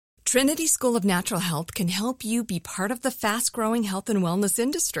Trinity School of Natural Health can help you be part of the fast-growing health and wellness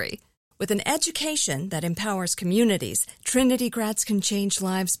industry. With an education that empowers communities, Trinity grads can change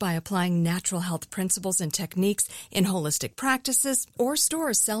lives by applying natural health principles and techniques in holistic practices or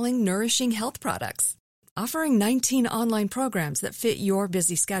stores selling nourishing health products. Offering 19 online programs that fit your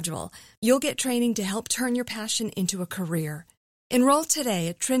busy schedule, you'll get training to help turn your passion into a career. Enroll today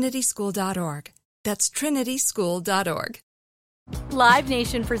at trinityschool.org. That's trinityschool.org. Live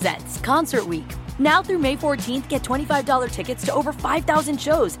Nation presents Concert Week. Now through May 14th, get $25 tickets to over 5,000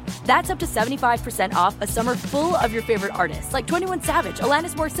 shows. That's up to 75% off a summer full of your favorite artists like 21 Savage,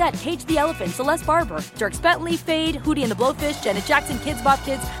 Alanis Morissette, Cage the Elephant, Celeste Barber, Dierks Bentley, Fade, Hootie and the Blowfish, Janet Jackson, Kids Bop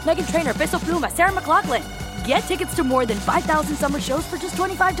Kids, Meghan Trainor, Peso Pluma, Sarah McLachlan. Get tickets to more than 5,000 summer shows for just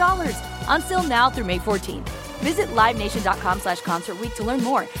 $25. Until now through May 14th. Visit LiveNation.com/Concert Week to learn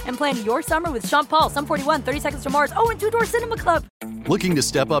more and plan your summer with Sean Paul, Sum 41, 30 Seconds to Mars, and Two Door Cinema Club. Looking to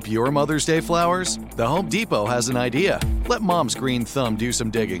step up your Mother's Day flowers? The Home Depot has an idea. Let Mom's green thumb do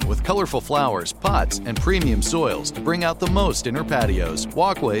some digging with colorful flowers, pots, and premium soils to bring out the most in her patios,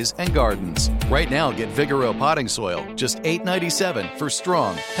 walkways, and gardens. Right now, get Vigoro potting soil, just $8.97 for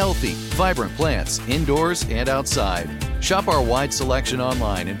strong, healthy, vibrant plants indoors and outside. Shop our wide selection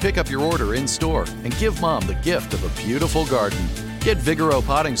online and pick up your order in-store and give Mom the gift of a beautiful garden. Get Vigoro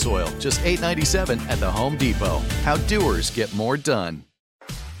potting soil, just $8.97 at the Home Depot. How doers get more done.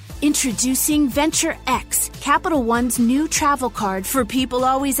 Introducing Venture X, Capital One's new travel card for people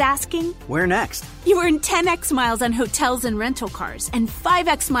always asking, where next? You earn 10x miles on hotels and rental cars, and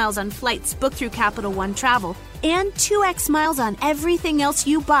 5x miles on flights booked through Capital One Travel, and 2x miles on everything else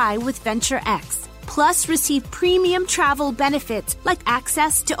you buy with Venture X. Plus, receive premium travel benefits like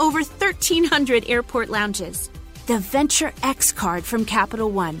access to over 1,300 airport lounges. The Venture X card from Capital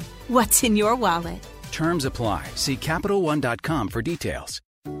One. What's in your wallet? Terms apply. See CapitalOne.com for details.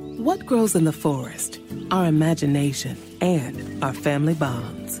 What grows in the forest? Our imagination and our family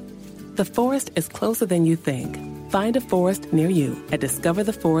bonds. The forest is closer than you think. Find a forest near you at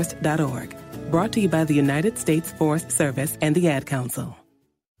discovertheforest.org. Brought to you by the United States Forest Service and the Ad Council.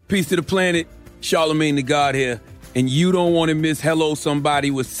 Peace to the planet. Charlemagne the God here. And you don't want to miss Hello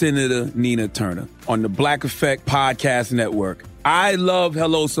Somebody with Senator Nina Turner on the Black Effect Podcast Network. I love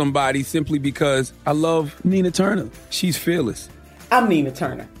Hello Somebody simply because I love Nina Turner. She's fearless. I'm Nina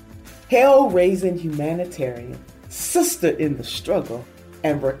Turner, hell-raising humanitarian, sister in the struggle,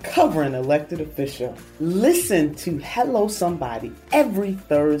 and recovering elected official. Listen to Hello Somebody every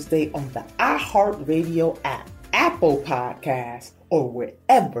Thursday on the iHeartRadio app, Apple Podcasts, or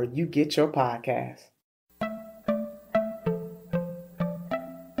wherever you get your podcasts.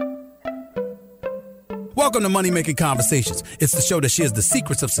 Welcome to Money Making Conversations. It's the show that shares the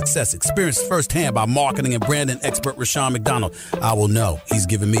secrets of success, experienced firsthand by marketing and branding expert Rushion McDonald. I will know. He's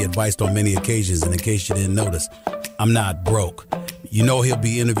given me advice on many occasions, and in case you didn't notice, I'm not broke. You know he'll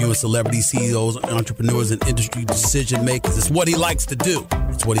be interviewing celebrity CEOs, entrepreneurs, and industry decision makers. It's what he likes to do.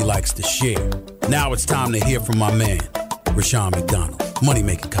 It's what he likes to share. Now it's time to hear from my man, Rushion McDonald. Money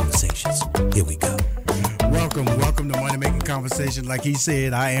Making Conversations. Here we go. Welcome to Money Making Conversation. Like he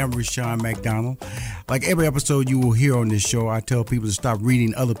said, I am Rushion McDonald. Like every episode you will hear on this show, I tell people to stop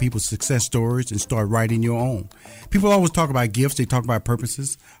reading other people's success stories and start writing your own. People always talk about gifts. They talk about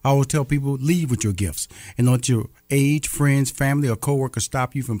purposes. I always tell people, lead with your gifts. And don't your age, friends, family, or coworkers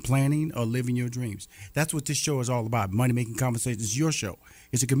stop you from planning or living your dreams. That's what this show is all about. Money Making Conversations is your show.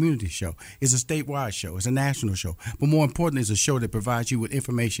 It's a community show. It's a statewide show. It's a national show. But more importantly, it's a show that provides you with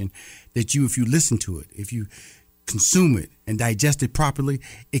information that you, if you listen to it, if you consume it and digest it properly,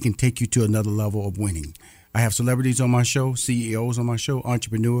 it can take you to another level of winning. I have celebrities on my show, CEOs on my show,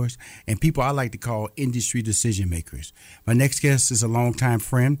 entrepreneurs, and people I like to call industry decision makers. My next guest is a longtime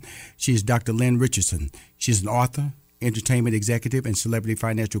friend. She is Dr. Lynn Richardson. She's an author, entertainment executive, and celebrity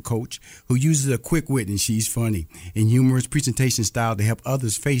financial coach who uses a quick wit, and she's funny, and humorous presentation style to help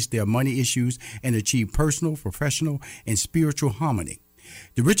others face their money issues and achieve personal, professional, and spiritual harmony.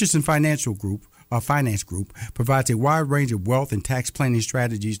 The Richardson Finance Group provides a wide range of wealth and tax planning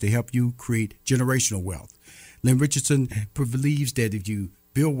strategies to help you create generational wealth. Lynn Richardson believes that if you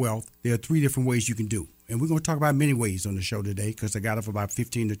build wealth, there are 3 different ways you can do. And we're going to talk about many ways on the show today because I got it for about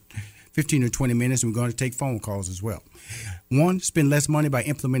 15 or 20 minutes, and we're going to take phone calls as well. 1, spend less money by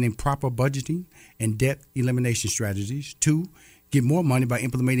implementing proper budgeting and debt elimination strategies. 2, get more money by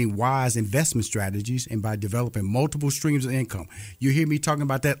implementing wise investment strategies and by developing multiple streams of income. You hear me talking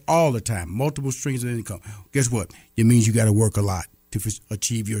about that all the time, multiple streams of income. Guess what? It means you got to work a lot to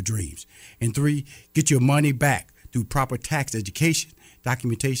achieve your dreams. And 3, get your money back through proper tax education,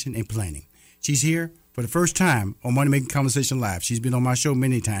 documentation, and planning. She's here, for the first time on Money Making Conversation Live. She's been on my show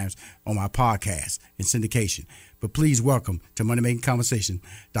many times on my podcast and syndication. But please welcome to Money Making Conversation,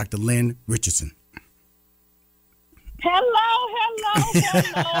 Dr. Lynn Richardson. Hello,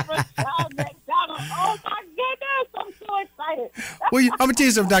 Richardson McDonald. Oh my goodness, I'm so excited. Well, I'm gonna tell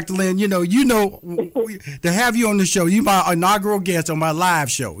you something, Dr. Lynn. To have you on the show, you my inaugural guest on my live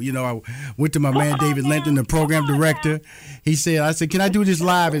show. I went to my man David Linton, the program director. I said, can I do this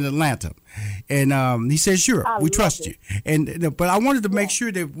live in Atlanta? And he said, sure, we trust you. But I wanted to make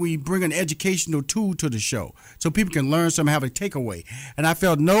sure that we bring an educational tool to the show so people can learn something, have a takeaway. And I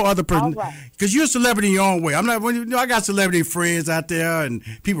felt no other person, because you're a celebrity in your own way. I'm not. I got celebrity friends out there, and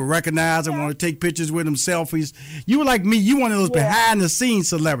people recognize and want to take pictures with them, selfies. You were like me. You one of those behind the scenes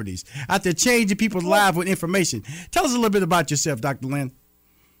celebrities out there changing people's lives with information. Tell us a little bit about yourself, Dr. Lynn.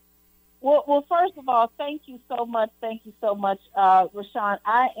 Well, first of all, thank you so much. Rashawn.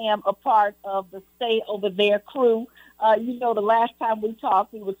 I am a part of the Stay Over There crew. The last time we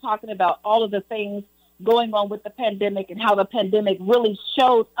talked, we were talking about all of the things going on with the pandemic and how the pandemic really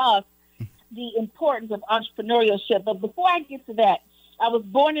showed us the importance of entrepreneurship. But before I get to that, I was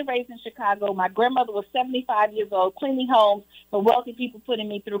born and raised in Chicago. My grandmother was 75 years old, cleaning homes for wealthy people, putting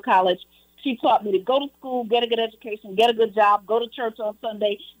me through college. She taught me to go to school, get a good education, get a good job, go to church on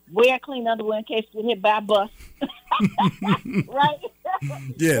Sunday, wear clean underwear in case you get hit by a bus. Right?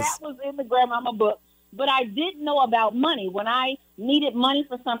 Yes. That was in the grandmama book. But I didn't know about money. When I needed money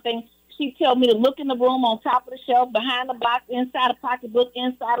for something, she'd tell me to look in the room on top of the shelf, behind the box, inside a pocketbook,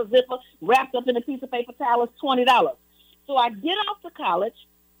 inside a zipper, wrapped up in a piece of paper towel. It's $20. So I get off to college.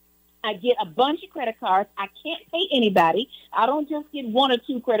 I get a bunch of credit cards. I can't pay anybody. I don't just get one or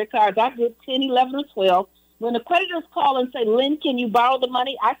two credit cards. I get 10, 11, or 12. When the creditors call and say, Lynn, can you borrow the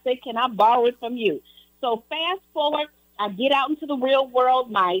money? I say, can I borrow it from you? So fast forward, I get out into the real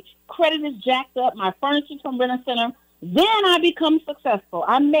world. My credit is jacked up. My furniture's from Rent-A-Center. Then I become successful.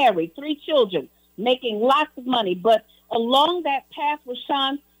 I'm married, 3 children, making lots of money. But along that path with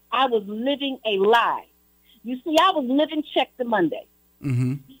Sean, I was living a lie. You see, I was living check to Monday.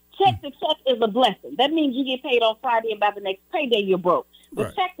 Mm-hmm. Check to check is a blessing. That means you get paid on Friday and by the next payday you're broke.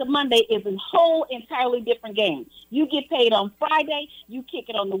 But check to Monday is a whole entirely different game. You get paid on Friday, you kick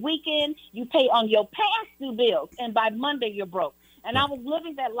it on the weekend, you pay on your past due bills, and by Monday you're broke. And I was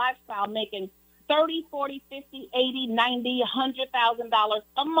living that lifestyle, making $30, $40, $50, $80, $90, $100,000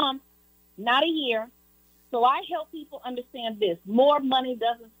 a month, not a year. So I help people understand this. More money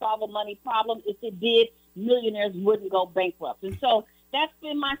doesn't solve a money problem. If it did, millionaires wouldn't go bankrupt. And so that's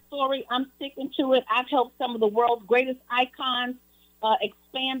been my story. I'm sticking to it. I've helped some of the world's greatest icons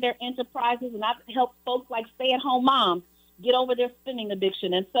expand their enterprises, and I've helped folks like stay-at-home moms get over their spending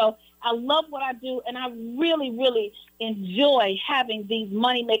addiction. And so I love what I do, and I really, really enjoy having these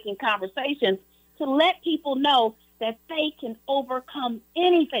money-making conversations to let people know that they can overcome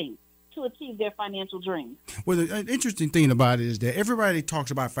anything to achieve their financial dreams. Well, the interesting thing about it is that everybody talks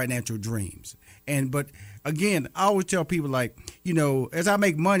about financial dreams. But again, I always tell people, like, as I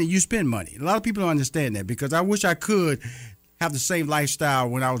make money, you spend money. A lot of people don't understand that, because I wish I could have the same lifestyle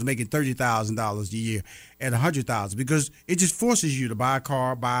when I was making $30,000 a year at $100,000, because it just forces you to buy a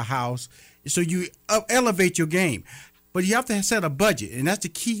car, buy a house. So you elevate your game. But you have to set a budget, and that's the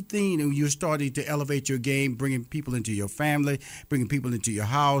key thing when you're starting to elevate your game, bringing people into your family, bringing people into your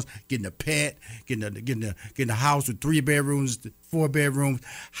house, getting a pet, getting a house with 3 bedrooms, 4 bedrooms.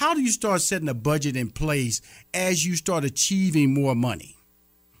 How do you start setting a budget in place as you start achieving more money?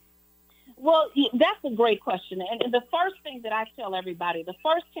 Well, that's a great question. And the first thing that I tell everybody, the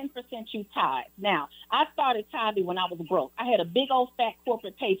first 10% you tithe. Now, I started tithing when I was broke. I had a big old fat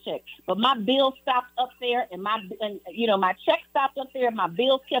corporate paycheck, but my bills stopped up there, and my check stopped up there, and my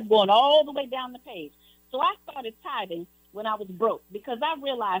bills kept going all the way down the page. So I started tithing when I was broke, because I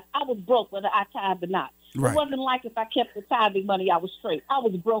realized I was broke whether I tithed or not. Right. It wasn't like if I kept the tithing money, I was straight. I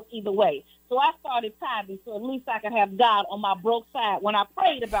was broke either way. So I started tithing so at least I could have God on my broke side when I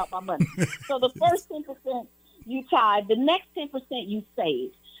prayed about my money. So the first 10% you tithe, the next 10% you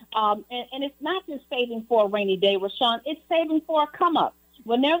save. And it's not just saving for a rainy day, Rashawn. It's saving for a come-up.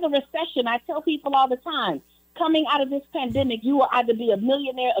 When there's a recession, I tell people all the time, coming out of this pandemic, you will either be a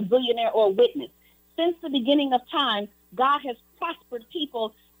millionaire, a billionaire, or a witness. Since the beginning of time, God has prospered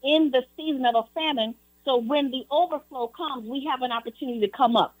people in the season of a famine. So when the overflow comes, we have an opportunity to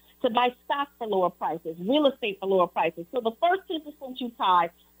come up, to buy stock for lower prices, real estate for lower prices. So the first 10% you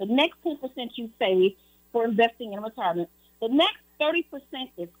tithe, the next 10% you save for investing in retirement. The next 30%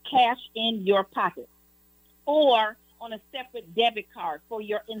 is cash in your pocket or on a separate debit card for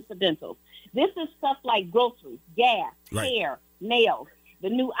your incidentals. This is stuff like groceries, gas, hair, nails, the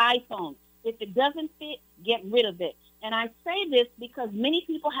new iPhone, If it doesn't fit, get rid of it. And I say this because many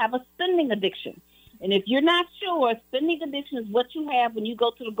people have a spending addiction. And if you're not sure, spending addiction is what you have when you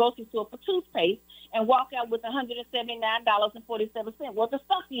go to the grocery store for toothpaste and walk out with $179.47 worth of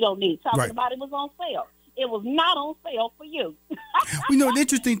stuff you don't need. Talking about it was on sale. It was not on sale for you. You know, the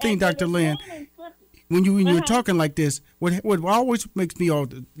interesting thing, Dr. Lynn, when you're talking like this, what always makes me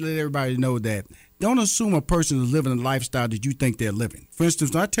let everybody know that don't assume a person is living a lifestyle that you think they're living. For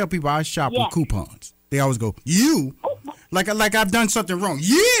instance, when I tell people I shop with coupons, they always go, "You?" Like I've done something wrong.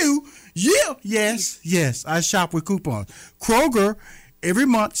 You? Yes, I shop with coupons. Kroger every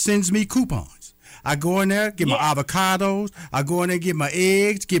month sends me coupons. I go in there, get my avocados. I go in there, get my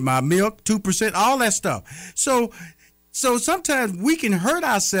eggs, get my milk, 2%, all that stuff. So sometimes we can hurt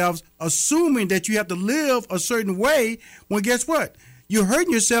ourselves assuming that you have to live a certain way when guess what? You're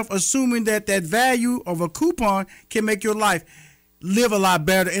hurting yourself assuming that value of a coupon can make your life live a lot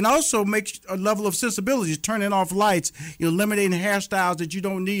better and also make a level of sensibility, turning off lights, eliminating hairstyles that you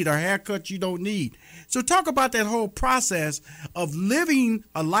don't need or haircuts you don't need. So talk about that whole process of living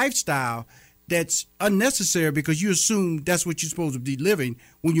a lifestyle that's unnecessary because you assume that's what you're supposed to be living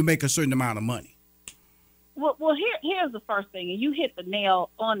when you make a certain amount of money. Well, here's the first thing, and you hit the nail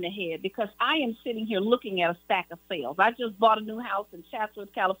on the head because I am sitting here looking at a stack of sales. I just bought a new house in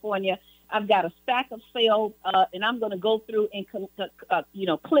Chatsworth, California. I've got a stack of sales, and I'm going to go through and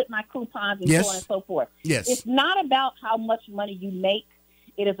clip my coupons and so on and so forth. Yes. It's not about how much money you make.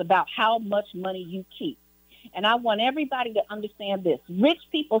 It is about how much money you keep. And I want everybody to understand this. Rich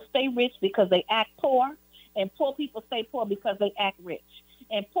people stay rich because they act poor, and poor people stay poor because they act rich.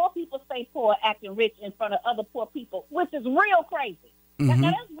 And poor people stay poor acting rich in front of other poor people, which is real crazy. Mm-hmm.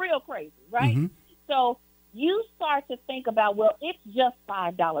 Now, that's real crazy, right? Mm-hmm. So you start to think about, well, it's just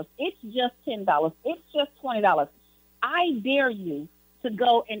 $5. It's just $10. It's just $20. I dare you to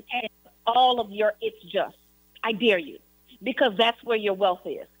go and add all of your it's just. I dare you because that's where your wealth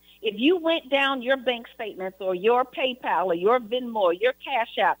is. If you went down your bank statements or your PayPal or your Venmo or your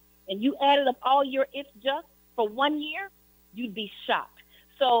Cash App and you added up all your it's just for 1 year, you'd be shocked.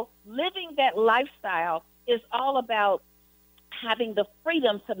 So living that lifestyle is all about having the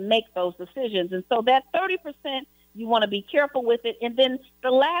freedom to make those decisions. And so that 30%, you want to be careful with it. And then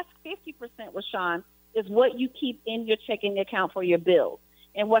the last 50%, Rashawn, is what you keep in your checking account for your bills.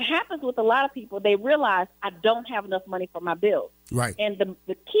 And what happens with a lot of people, they realize I don't have enough money for my bills. Right. And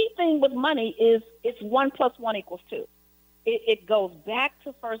the key thing with money is it's 1 + 1 = 2. It goes back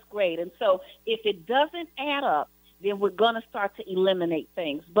to first grade. And so if it doesn't add up, then we're going to start to eliminate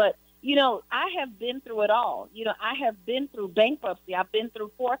things. But, I have been through it all. I have been through bankruptcy. I've been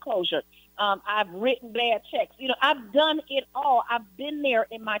through foreclosure. I've written bad checks. I've done it all. I've been there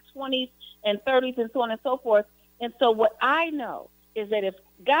in my 20s and 30s and so on and so forth. And so what I know is that if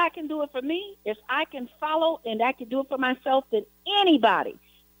God can do it for me, if I can follow and I can do it for myself, then anybody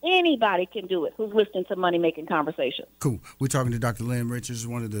can do it who's listening to Money Making Conversations. Cool. We're talking to Dr. Lynn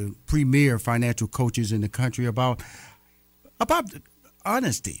Richardson, one of the premier financial coaches in the country, about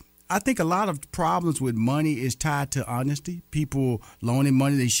honesty. I think a lot of problems with money is tied to honesty. People loaning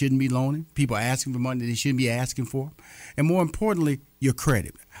money they shouldn't be loaning. People asking for money they shouldn't be asking for. And more importantly, your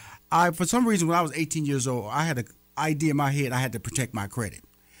credit. For some reason, when I was 18 years old, I had an idea in my head I had to protect my credit.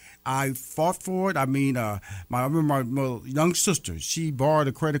 I fought for it. I remember my young sister, she borrowed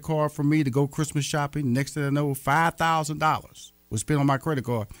a credit card from me to go Christmas shopping. Next thing I know, $5,000 was spent on my credit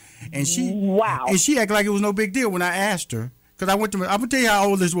card. And she acted like it was no big deal when I asked her. Because I'm going to tell you how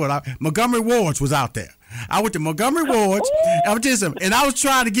old this was. Montgomery Ward's was out there. I went to Montgomery Ward's, and I'm going to tell you something, and I was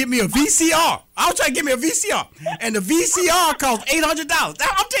trying to get me a VCR. And the VCR cost $800. I'm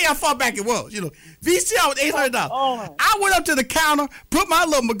telling you how far back it was. VCR was $800. I went up to the counter, put my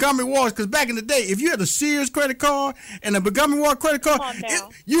little Montgomery Ward's, because back in the day, if you had a Sears credit card and a Montgomery Ward credit card,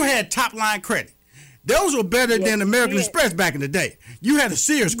 you had top line credit. Those were better than American Express back in the day. You had a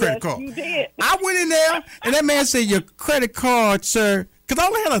Sears credit card. You did. I went in there, and that man said, "Your credit card, sir," because I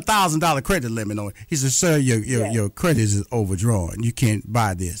only had a $1,000 credit limit on it. He said, "Sir, your credit is overdrawn. You can't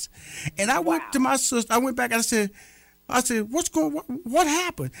buy this." And I went to my sister. I went back and I said, what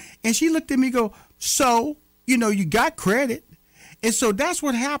happened? And she looked at me and go, "So, you got credit." And so that's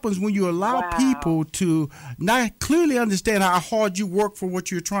what happens when you allow people to not clearly understand how hard you work for what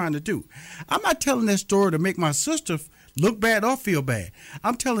you're trying to do. I'm not telling that story to make my sister look bad or feel bad.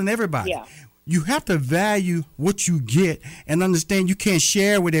 I'm telling everybody, you have to value what you get and understand you can't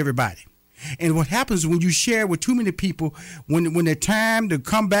share with everybody. And what happens when you share with too many people, when it's time to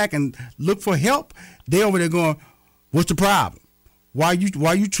come back and look for help, they over there going, "What's the problem? Why you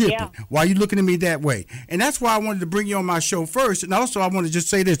tripping? Yeah. Why you looking at me that way? And that's why I wanted to bring you on my show first. And also I want to just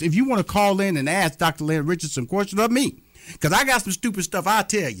say this. If you want to call in and ask Dr. Lynn Richardson questions of me, because I got some stupid stuff I'll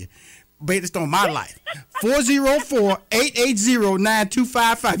tell you based on my life.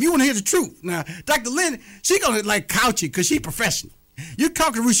 404-880-9255. If you want to hear the truth. Now, Dr. Lynn, she going to couch it because she professional. You're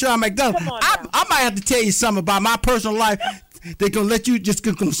talking to Rushion McDonald. I might have to tell you something about my personal life. They're going to let you just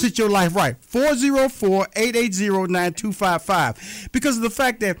gonna sit your life right. 404-880-9255. Because of the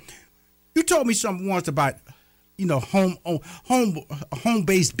fact that you told me something once about,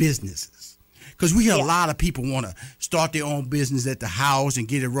 home-based businesses. Because we hear a lot of people want to start their own business at the house and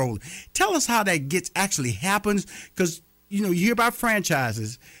get it rolling. Tell us how that actually happens. Because, you hear about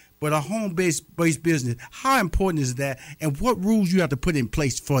franchises, but a home-based business, how important is that? And what rules you have to put in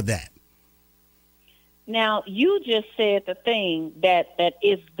place for that? Now, you just said the thing that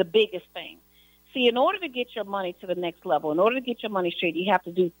is the biggest thing. See, in order to get your money to the next level, in order to get your money straight, you have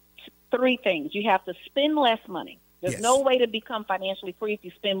to do three things. You have to spend less money. There's no way to become financially free if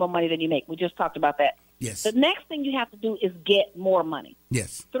you spend more money than you make. We just talked about that. Yes. The next thing you have to do is get more money.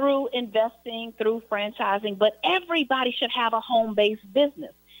 Yes. Through investing, through franchising. But everybody should have a home-based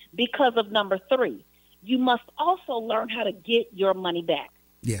business because of number three. You must also learn how to get your money back.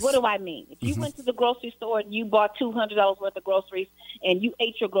 Yes. What do I mean? If you went to the grocery store and you bought $200 worth of groceries and you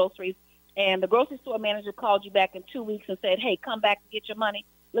ate your groceries and the grocery store manager called you back in 2 weeks and said, hey, come back and get your money,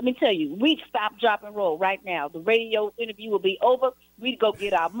 let me tell you, we'd stop, drop, and roll right now. The radio interview will be over. We'd go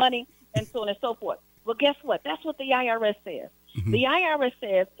get our money and so on and so forth. Well, guess what? That's what the IRS says. Mm-hmm. The IRS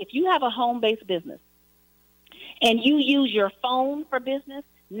says if you have a home-based business and you use your phone for business,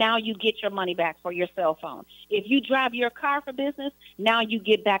 now you get your money back for your cell phone. If you drive your car for business, now you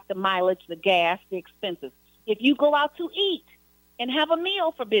get back the mileage, the gas, the expenses. If you go out to eat and have a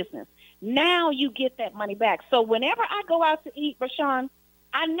meal for business, now you get that money back. So whenever I go out to eat, Rashawn,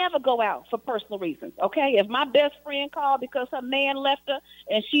 I never go out for personal reasons, okay? If my best friend called because her man left her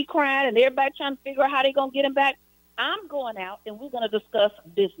and she crying and everybody trying to figure out how they're going to get him back, I'm going out and we're going to discuss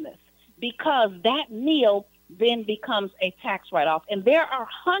business because that meal then becomes a tax write-off. And there are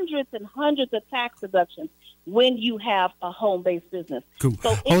hundreds and hundreds of tax deductions when you have a home-based business. Cool.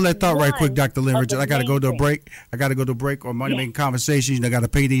 So hold that thought right quick, Dr. Lynn. I got to go to a break. Or money-making conversations. I got to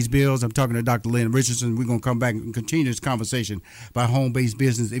pay these bills. I'm talking to Dr. Lynn Richardson. We're going to come back and continue this conversation about home-based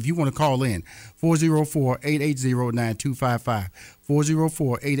business. If you want to call in, 404-880-9255.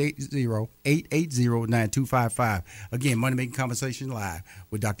 404-880-9255. Again, Money Making Conversation Live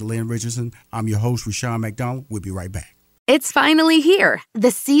with Dr. Lynn Richardson. I'm your host, Rushion McDonald. We'll be right back. It's finally here,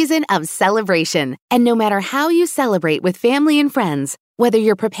 the season of celebration. And no matter how you celebrate with family and friends, whether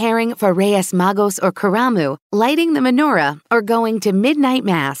you're preparing for Reyes Magos or Karamu, lighting the menorah, or going to midnight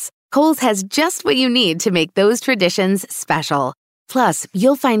mass, Kohl's has just what you need to make those traditions special. Plus,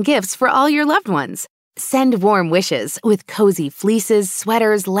 you'll find gifts for all your loved ones. Send warm wishes with cozy fleeces,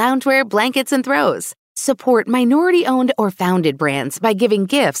 sweaters, loungewear, blankets, and throws. Support minority-owned or founded brands by giving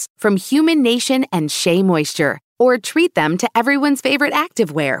gifts from Human Nation and Shea Moisture. Or treat them to everyone's favorite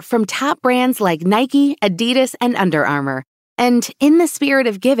activewear from top brands like Nike, Adidas, and Under Armour. And in the spirit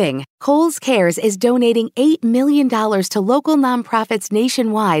of giving, Kohl's Cares is donating $8 million to local nonprofits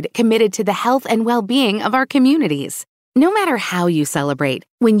nationwide committed to the health and well-being of our communities. No matter how you celebrate,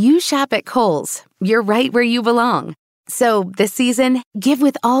 when you shop at Kohl's, you're right where you belong. So this season, give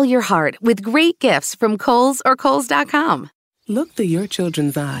with all your heart with great gifts from Kohl's or Kohls.com. Look through your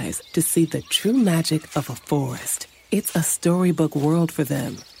children's eyes to see the true magic of a forest. It's a storybook world for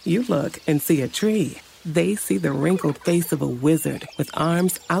them. You look and see a tree. They see the wrinkled face of a wizard with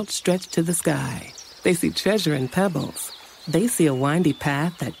arms outstretched to the sky. They see treasure in pebbles. They see a windy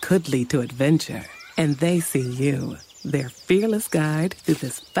path that could lead to adventure. And they see you, their fearless guide through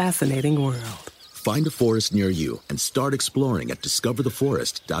this fascinating world. Find a forest near you and start exploring at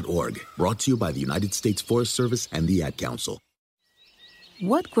discovertheforest.org. Brought to you by the United States Forest Service and the Ad Council.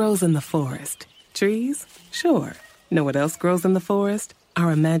 What grows in the forest? Trees? Sure. Know what else grows in the forest?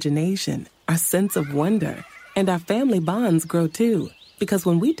 Our imagination, our sense of wonder, and our family bonds grow too. Because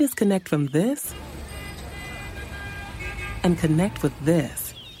when we disconnect from this and connect with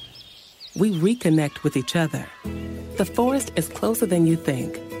this, we reconnect with each other. The forest is closer than you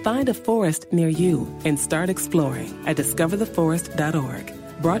think. Find a forest near you and start exploring at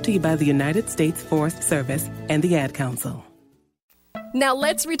discovertheforest.org. Brought to you by the United States Forest Service and the Ad Council. Now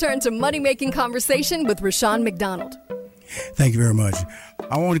let's return to Money Making Conversation with Rushion McDonald. Thank you very much.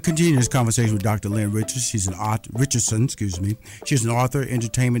 I want to continue this conversation with Dr. Lynn Richardson. She's an author,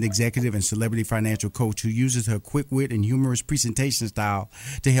 entertainment executive, and celebrity financial coach who uses her quick wit and humorous presentation style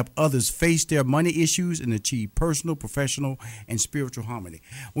to help others face their money issues and achieve personal, professional, and spiritual harmony.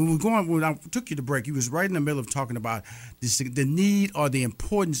 When I took you to break, you was right in the middle of talking about the need or the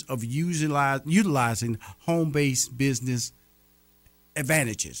importance of utilizing home-based business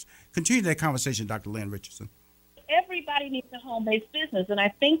advantages. Continue that conversation, Dr. Lynn Richardson. Everybody needs a home-based business, and I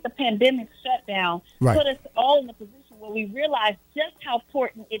think the pandemic shutdown Right. put us all in a position where we realized just how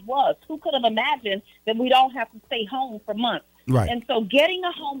important it was. Who could have imagined that we'd all have to stay home for months? Right. And so getting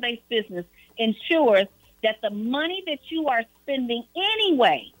a home-based business ensures that the money that you are spending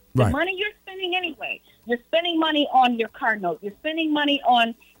anyway, the Right. money you're spending anyway, you're spending money on your car note, you're spending money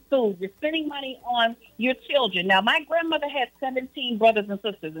on food, you're spending money on your children. Now, my grandmother had 17 brothers and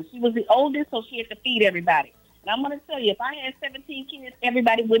sisters, and she was the oldest, so she had to feed everybody. And I'm going to tell you, if I had 17 kids,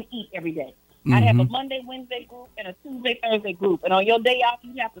 everybody would eat every day. Mm-hmm. I'd have a Monday, Wednesday group and a Tuesday, Thursday group. And on your day off,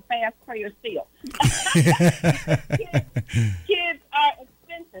 you have to fast, pray, or steal. Kids are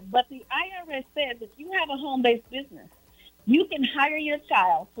expensive. But the IRS says if you have a home-based business, you can hire your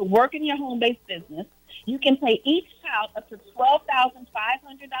child to work in your home-based business. You can pay each child up to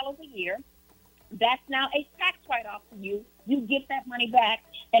 $12,500 a year. That's now a tax write-off for you. You get that money back.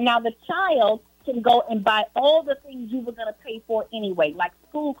 And now the child can go and buy all the things you were going to pay for anyway, like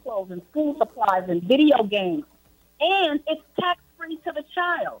school clothes and school supplies and video games. And it's tax-free to the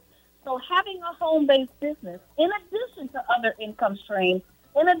child. So having a home-based business, in addition to other income streams,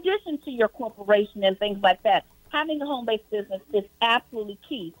 in addition to your corporation and things like that, having a home-based business is absolutely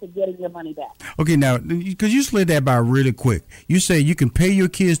key to getting your money back. Okay, now, because you slid that by really quick. You say you can pay your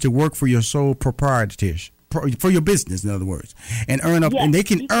kids to work for your sole proprietorship, for your business, in other words, and earn up, and they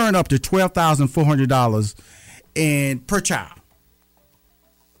can earn up to $12,400 and per child.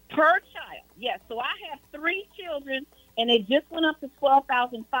 Per child, yes. So I have 3 children, and it just went up to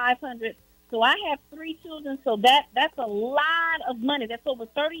 $12,500. So I have 3 children, so that's a lot of money. That's over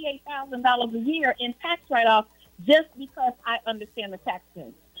 $38,000 a year in tax write-off just because I understand the tax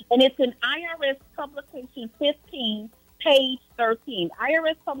code. And it's in IRS Publication 15, page 13.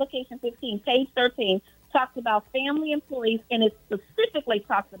 IRS Publication 15, page 13 talks about family employees, and it specifically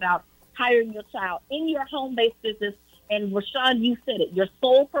talks about hiring your child in your home-based business. And Rashawn, you said it, your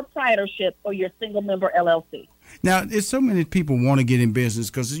sole proprietorship or your single-member LLC. Now, there's so many people want to get in business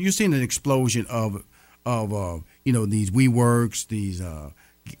because you're seeing an explosion of these WeWorks, these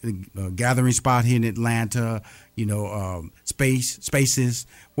gathering spot here in Atlanta, spaces.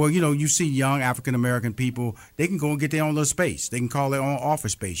 Well, you see young African-American people, they can go and get their own little space. They can call their own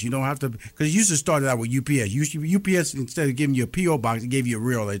office space. You don't have to, because it used to start out with UPS. UPS, instead of giving you a P.O. box, it gave you a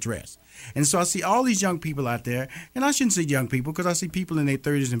real address. And so I see all these young people out there, and I shouldn't say young people because I see people in their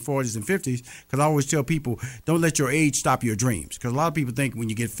 30s and 40s and 50s, because I always tell people, don't let your age stop your dreams. Because a lot of people think when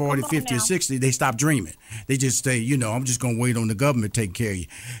you get 40, 50, or 60, they stop dreaming. They just say, I'm just going to wait on the government to take care of you.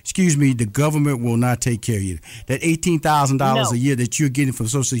 Excuse me, the government will not take care of you. That $18,000 a year that you're getting from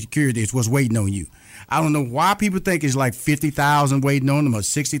Social Security is what's waiting on you. I don't know why people think it's like $50,000 waiting on them or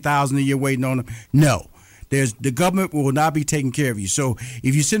 $60,000 a year waiting on them. No. The government will not be taking care of you. So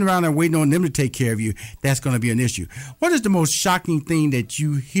if you're sitting around there waiting on them to take care of you, that's going to be an issue. What is the most shocking thing that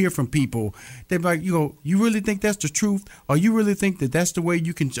you hear from people? They're like, you really think that's the truth? Or you really think that that's the way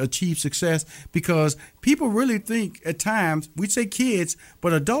you can achieve success? Because people really think at times, we say kids,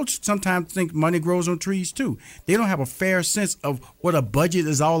 but adults sometimes think money grows on trees too. They don't have a fair sense of what a budget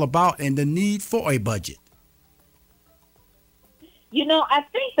is all about and the need for a budget. I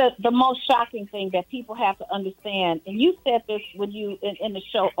think that the most shocking thing that people have to understand, and you said this when you in the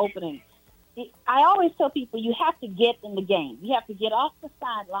show opening, I always tell people you have to get in the game. You have to get off the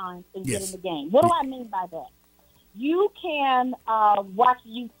sidelines and get in the game. What do I mean by that? You can watch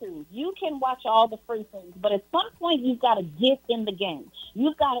YouTube. You can watch all the free things, but at some point you've got to get in the game.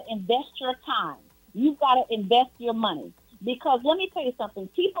 You've got to invest your time. You've got to invest your money. Because let me tell you something.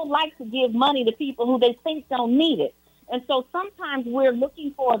 People like to give money to people who they think don't need it. And so sometimes we're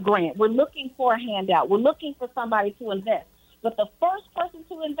looking for a grant. We're looking for a handout. We're looking for somebody to invest. But the first person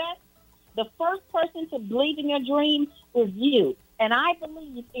to invest, the first person to believe in your dream is you. And I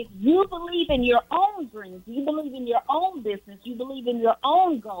believe if you believe in your own dreams, you believe in your own business, you believe in your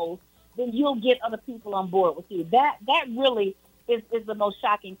own goals, then you'll get other people on board with you. That really is the most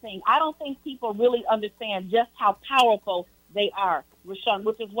shocking thing. I don't think people really understand just how powerful they are. Rashawn,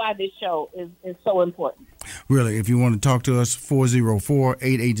 which is why this show is so important. Really, if you want to talk to us,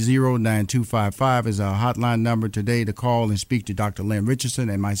 404-880-9255 is our hotline number today to call and speak to Dr. Lynn Richardson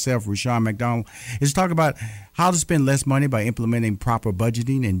and myself, Rashawn McDonald, is talk about how to spend less money by implementing proper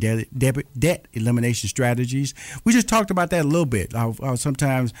budgeting and debt elimination strategies. We just talked about that a little bit. How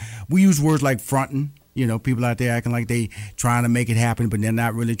sometimes we use words like fronting. You know, people out there acting like they trying to make it happen, but they're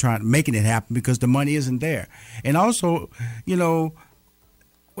not really making it happen because the money isn't there. And also, you know,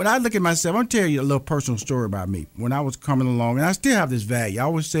 when I look at myself, I'm going to tell you a little personal story about me. When I was coming along, and I still have this value, I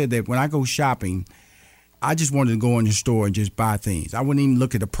always said that when I go shopping, I just wanted to go in the store and just buy things. I wouldn't even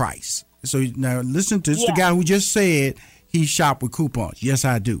look at the price. So now listen to this, the guy who just said he shopped with coupons. Yes,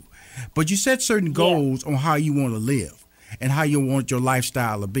 I do. But you set certain goals on how you want to live and how you want your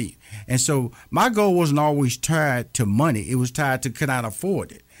lifestyle to be. And so my goal wasn't always tied to money. It was tied to, can I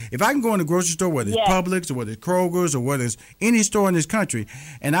afford it? If I can go in the grocery store, whether it's Publix or whether it's Kroger's or whether it's any store in this country,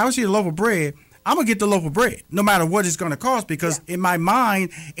 and I see a loaf of bread, I'm going to get the loaf of bread, no matter what it's going to cost, because in my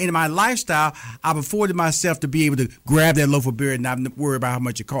mind and in my lifestyle, I've afforded myself to be able to grab that loaf of bread and not worry about how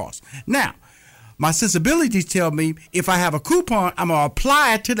much it costs. Now, my sensibilities tell me if I have a coupon, I'm going to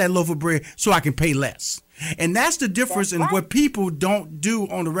apply it to that loaf of bread so I can pay less. And that's the difference in what people don't do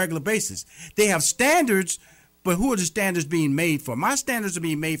on a regular basis. They have standards, but who are the standards being made for? My standards are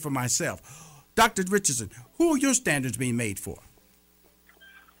being made for myself. Dr. Richardson, who are your standards being made for?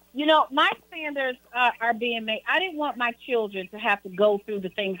 You know, my standards are being made. I didn't want my children to have to go through the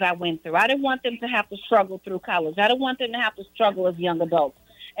things I went through. I didn't want them to have to struggle through college. I didn't want them to have to struggle as young adults.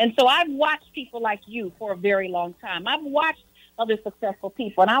 And so I've watched people like you for a very long time. I've watched other successful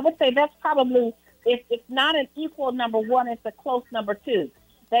people. And I would say that's probably, if it's not an equal number one, it's a close number two.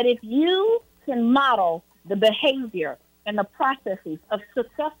 That if you can model the behavior and the processes of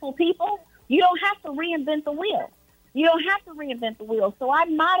successful people, you don't have to reinvent the wheel. You don't have to reinvent the wheel. So I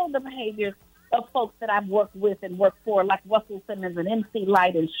model the behaviors of folks that I've worked with and worked for, like Russell Simmons and MC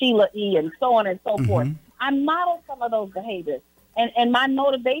Light and Sheila E. and so on and so forth. I model some of those behaviors. And my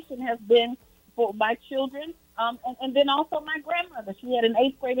motivation has been for my children and then also my grandmother. She had an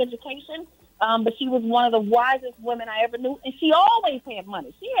 8th grade education, but she was one of the wisest women I ever knew. And she always had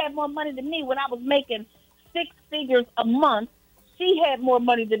money. She had more money than me when I was making 6 figures a month. She had more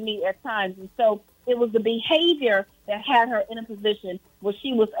money than me at times. And so it was the behavior that had her in a position where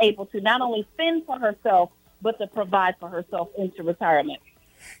she was able to not only fend for herself, but to provide for herself into retirement.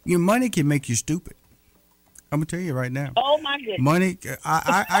 Your money can make you stupid. I'm going to tell you right now. Oh, my goodness. Money,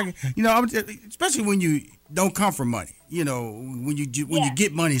 you know, especially when you don't come from money, you know, when you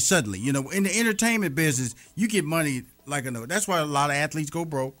get money suddenly, you know, in the entertainment business, you get money like that's why a lot of athletes go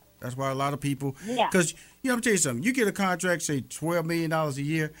broke. That's why a lot of people, because, you know, I'm going to tell you something. You get a contract, say $12 million a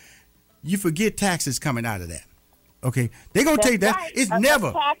year, you forget taxes coming out of that. Okay, they're gonna take that. Right. It's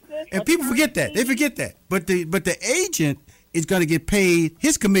never, and people forget that. They forget that. But the agent is gonna get paid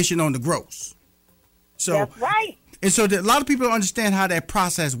his commission on the gross. So that's right. And so a lot of people don't understand how that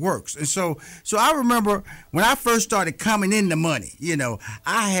process works. And so I remember when I first started coming in the money. You know,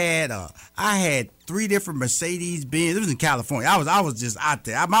 I had 3 different Mercedes Benz. It was in California. I was just out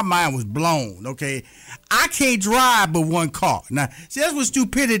there. My mind was blown. Okay, I can't drive but one car. Now, see, that's when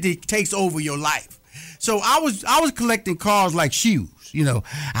stupidity takes over your life. So I was collecting cars like shoes. You know,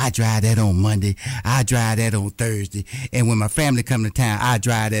 I drive that on Monday. I drive that on Thursday. And when my family come to town, I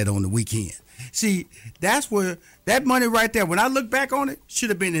drive that on the weekend. See, that's where that money right there, when I look back on it, should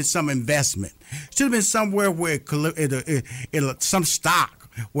have been in some investment. Should have been somewhere where some stock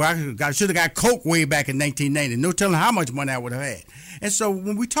where I should have got Coke way back in 1990. No telling how much money I would have had. And so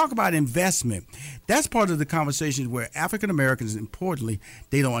when we talk about investment, that's part of the conversation where African Americans, importantly,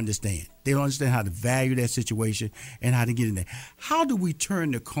 they don't understand. They don't understand how to value that situation and how to get in there. How do we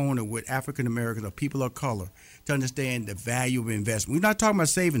turn the corner with African Americans or people of color to understand the value of investment? We're not talking about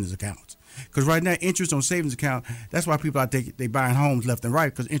savings accounts. Because right now, interest on savings account, that's why people out there, they buying homes left and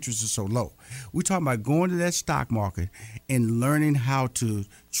right because interest is so low. We're talking about going to that stock market and learning how to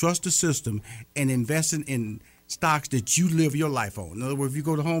trust the system and investing in stocks that you live your life on. In other words, if you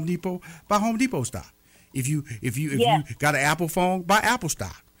go to Home Depot, buy Home Depot stock. If you got an Apple phone, buy Apple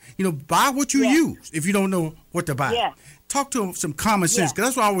stock. You know, buy what you use if you don't know what to buy. Yeah. Talk to them some common sense, because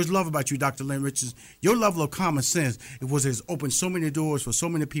that's what I always love about you, Dr. Lynn Richardson. Your level of common sense has opened so many doors for so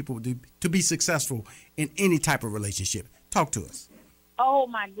many people to be successful in any type of relationship. Talk to us. Oh,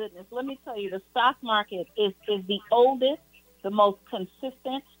 my goodness. Let me tell you, the stock market is the oldest, the most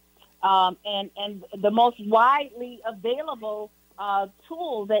consistent, and the most widely available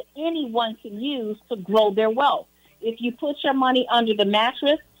tool that anyone can use to grow their wealth. If you put your money under the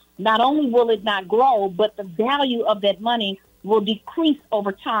mattress, not only will it not grow, but the value of that money will decrease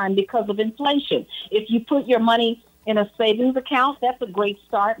over time because of inflation. If you put your money in a savings account, that's a great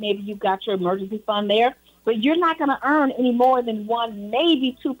start. Maybe you've got your emergency fund there, but you're not going to earn any more than 1%,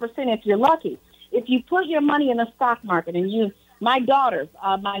 maybe 2% if you're lucky. If you put your money in the stock market, and my daughters,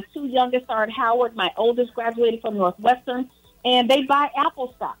 my two youngest are at Howard, my oldest graduated from Northwestern, and they buy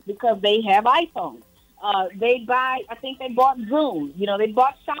Apple stock because they have iPhones. I think they bought Zoom, they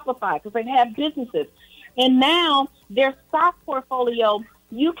bought Shopify because they have businesses. And now their stock portfolio,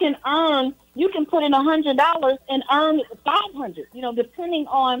 you can put in $100 and earn $500, depending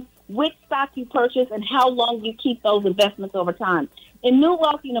on which stock you purchase and how long you keep those investments over time. In New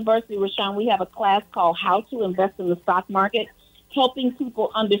Wealth University, Rashawn, we have a class called How to Invest in the Stock Market, helping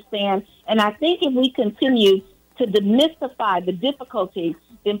people understand. And I think if we continue to demystify the difficulties,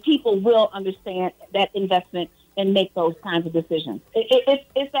 then people will understand that investment and make those kinds of decisions.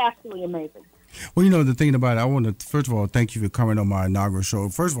 It's absolutely amazing. Well, the thing about it, I want to, first of all, thank you for coming on my inaugural show.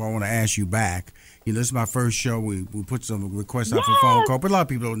 First of all, I want to ask you back. This is my first show. We put some requests out for phone call, but a lot of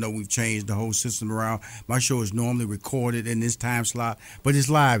people don't know we've changed the whole system around. My show is normally recorded in this time slot, but it's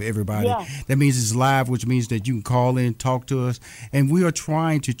live, everybody. Yeah. That means it's live, which means that you can call in, talk to us, and we are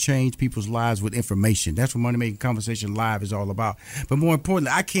trying to change people's lives with information. That's what Money Making Conversation Live is all about. But more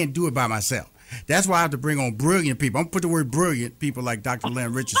importantly, I can't do it by myself. That's why I have to bring on brilliant people. I'm going to put the word brilliant people like Dr.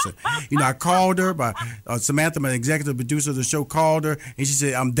 Lynn Richardson. I called her, Samantha, my executive producer of the show, called her, and she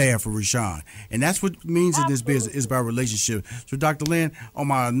said, I'm there for Rashawn. And that's what it means in this business, is about relationship. So, Dr. Lynn, on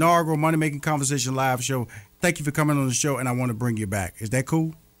my inaugural Money Making Conversation Live show, thank you for coming on the show, and I want to bring you back. Is that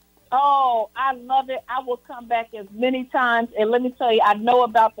cool? Oh, I love it. I will come back as many times. And let me tell you, I know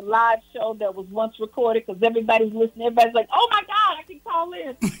about the live show that was once recorded because everybody's listening. Everybody's like, oh, my God, I can call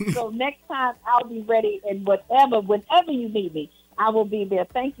in. So next time I'll be ready. And whenever you need me, I will be there.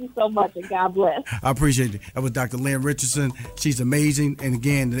 Thank you so much, and God bless. I appreciate it. That was Dr. Lynn Richardson. She's amazing. And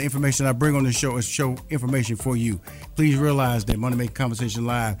again, the information I bring on the show is show information for you. Please realize that Money Making Conversation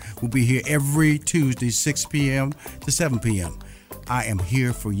Live will be here every Tuesday, 6 p.m. to 7 p.m. I am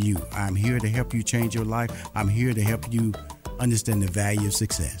here for you. I'm here to help you change your life. I'm here to help you understand the value of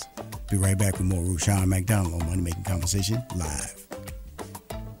success. Be right back with more Rashawn McDonald on Money Making Conversation Live.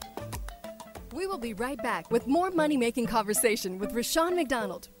 We will be right back with more Money Making Conversation with Rashawn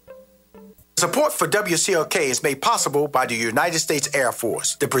McDonald. Support for WCLK is made possible by the United States Air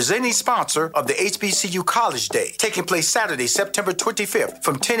Force, the presenting sponsor of the HBCU College Day, taking place Saturday, September 25th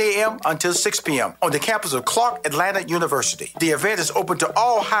from 10 a.m. until 6 p.m. on the campus of Clark Atlanta University. The event is open to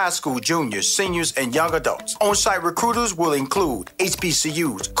all high school juniors, seniors, and young adults. On-site recruiters will include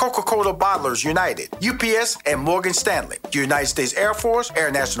HBCUs, Coca-Cola Bottlers United, UPS, and Morgan Stanley, the United States Air Force, Air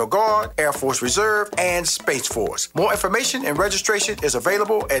National Guard, Air Force Reserve, and Space Force. More information and registration is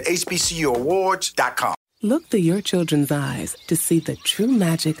available at HBCUAwards.com. Look through your children's eyes to see the true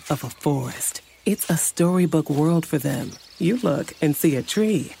magic of a forest. It's a storybook world for them. You look and see a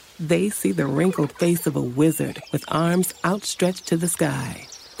tree. They see the wrinkled face of a wizard with arms outstretched to the sky.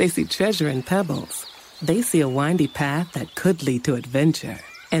 They see treasure in pebbles. They see a windy path that could lead to adventure.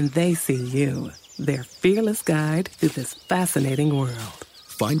 And they see you, their fearless guide through this fascinating world.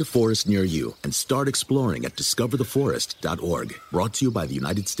 Find a forest near you and start exploring at discovertheforest.org. Brought to you by the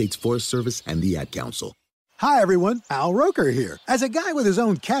United States Forest Service and the Ad Council. Hi, everyone. Al Roker here. As a guy with his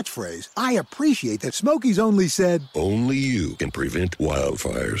own catchphrase, I appreciate that Smokey's only said, only you can prevent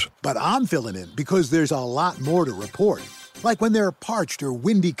wildfires. But I'm filling in because there's a lot more to report. Like when there are parched or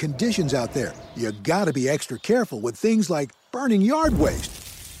windy conditions out there, you gotta be extra careful with things like burning yard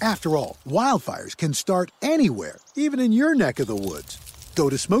waste. After all, wildfires can start anywhere, even in your neck of the woods. Go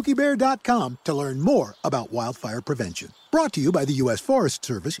to SmokeyBear.com to learn more about wildfire prevention. Brought to you by the U.S. Forest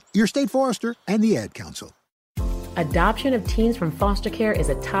Service, your state forester, and the Ad Council. Adoption of teens from foster care is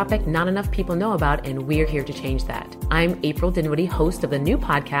a topic not enough people know about, and we're here to change that. I'm April Dinwiddie, host of the new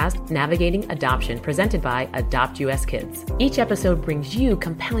podcast, Navigating Adoption, presented by Adopt U.S. Kids. Each episode brings you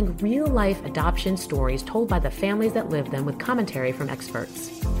compelling real-life adoption stories told by the families that live them with commentary from experts.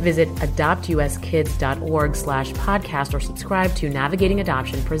 Visit adoptuskids.org/podcast or subscribe to Navigating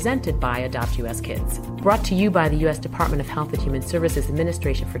Adoption, presented by Adopt U.S. Kids. Brought to you by the U.S. Department of Health and Human Services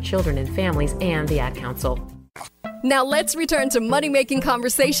Administration for Children and Families and the Ad Council. Now let's return to Money Making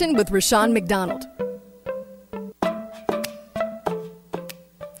Conversation with Rashawn McDonald.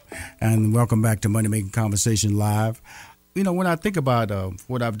 And welcome back to Money Making Conversation Live. when I think about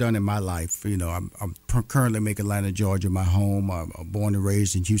what I've done in my life, I'm currently making Atlanta, Georgia my home. I'm born and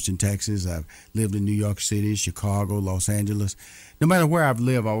raised in Houston, Texas. I've lived in New York City, Chicago, Los Angeles. No matter where I've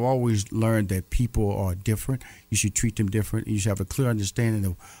lived, I've always learned that people are different. You should treat them different. You should have a clear understanding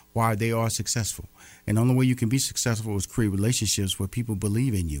of why they are successful. And the only way you can be successful is create relationships where people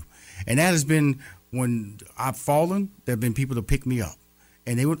believe in you. And that has been, when I've fallen, there have been people to pick me up.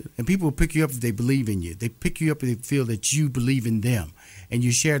 And people will pick you up if they believe in you. They pick you up if they feel that you believe in them, and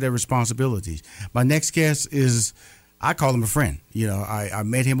you share their responsibilities. My next guest is, I call him a friend. I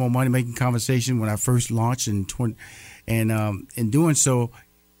met him on Money Making Conversation when I first launched in doing so,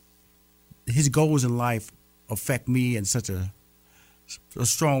 his goals in life affect me in such a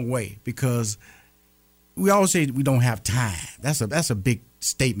strong way, because we always say we don't have time. That's a big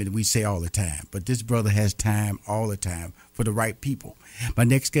statement we say all the time. But this brother has time all the time for the right people. My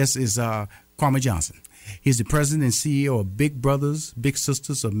next guest is Kwame Johnson. He's the president and CEO of Big Brothers, Big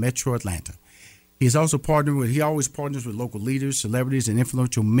Sisters of Metro Atlanta. He always partners with local leaders, celebrities, and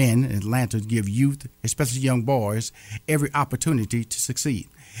influential men in Atlanta to give youth, especially young boys, every opportunity to succeed.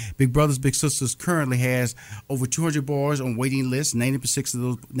 Big Brothers Big Sisters currently has over 200 boys on waiting lists.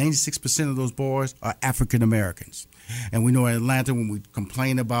 96% of those boys are African Americans. And we know in Atlanta, when we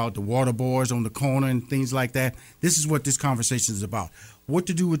complain about the water boys on the corner and things like that, this is what this conversation is about. What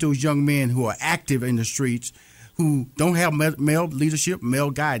to do with those young men who are active in the streets, who don't have male leadership,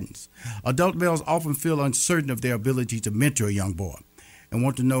 male guidance. Adult males often feel uncertain of their ability to mentor a young boy and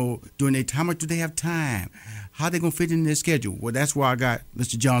want to know during their time, how much do they have time? How are they going to fit in their schedule? Well, that's why I got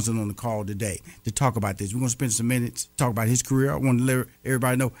Mr. Johnson on the call today to talk about this. We're going to spend some minutes talk about his career. I want to let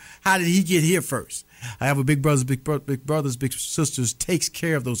everybody know, how did he get here first? I have a Big Brothers, Big Sisters takes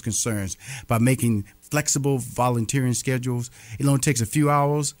care of those concerns by making flexible volunteering schedules. It only takes a few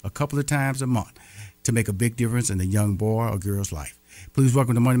hours, a couple of times a month, to make a big difference in a young boy or girl's life. Please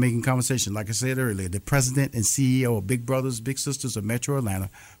welcome to Money Making Conversation, like I said earlier, the president and CEO of Big Brothers, Big Sisters of Metro Atlanta,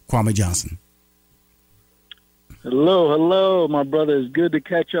 Kwame Johnson. Hello, my brother. It's good to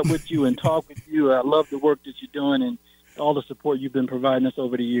catch up with you and talk with you. I love the work that you're doing and all the support you've been providing us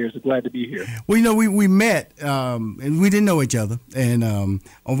over the years. I'm glad to be here. Well, we met and we didn't know each other, and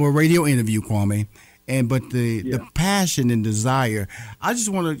over a radio interview, Kwame. But the passion and desire, I just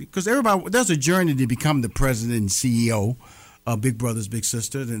want to, because everybody, there's a journey to become the president and CEO of Big Brothers Big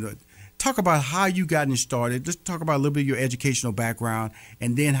Sisters, and talk about how you got started. Just talk about a little bit of your educational background,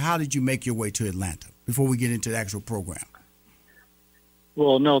 and then how did you make your way to Atlanta before we get into the actual program.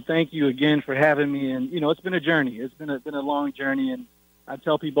 Well, no, thank you again for having me. And it's been a journey. It's been a long journey, and I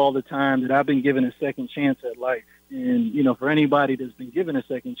tell people all the time that I've been given a second chance at life. And for anybody that's been given a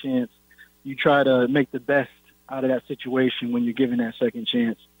second chance, you try to make the best out of that situation when you're given that second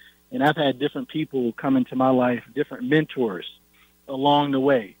chance. And I've had different people come into my life, different mentors along the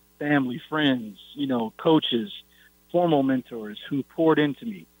way, family, friends, coaches, formal mentors who poured into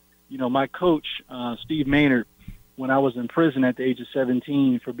me. My coach, Steve Maynard, when I was in prison at the age of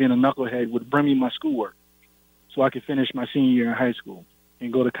 17 for being a knucklehead, would bring me my schoolwork so I could finish my senior year in high school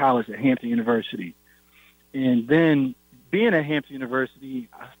and go to college at Hampton University. And then being at Hampton University,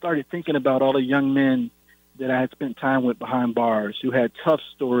 I started thinking about all the young men that I had spent time with behind bars who had tough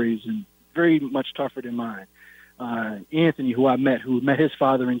stories and very much tougher than mine. Anthony, who met his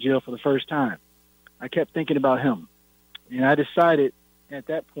father in jail for the first time. I kept thinking about him. And I decided at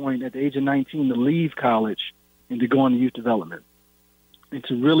that point, at the age of 19, to leave college and to go into youth development and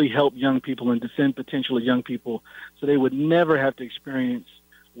to really help young people and defend potential of young people so they would never have to experience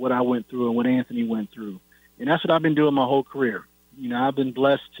what I went through and what Anthony went through. And that's what I've been doing my whole career. I've been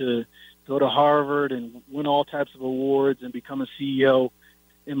blessed to go to Harvard and win all types of awards and become a CEO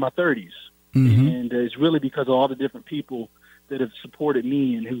in my 30s. Mm-hmm. And it's really because of all the different people that have supported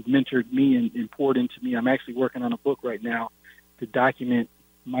me and who've mentored me and poured into me. I'm actually working on a book right now to document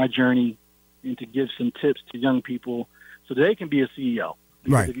my journey and to give some tips to young people so they can be a CEO.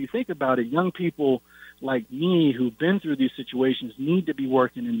 Because right. If you think about it, young people like me who've been through these situations need to be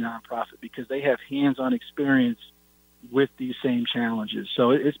working in nonprofit because they have hands-on experience with these same challenges. So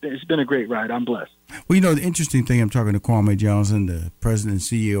it's been a great ride. I'm blessed. Well, the interesting thing, I'm talking to Kwame Johnson, the president and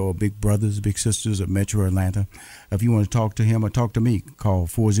CEO of Big Brothers, Big Sisters of Metro Atlanta. If you want to talk to him or talk to me, call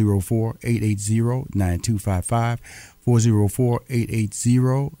 404-880-9255,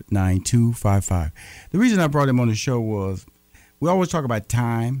 404-880-9255. The reason I brought him on the show was we always talk about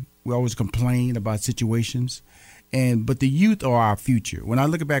time. We always complain about situations, but the youth are our future. When I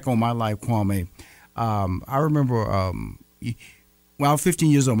look back on my life, Kwame, I remember when I was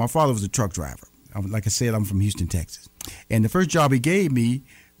 15 years old, my father was a truck driver. Like I said, I'm from Houston, Texas. And the first job he gave me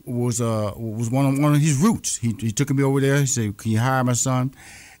was one of his roots. He took me over there. He said, "Can you hire my son?"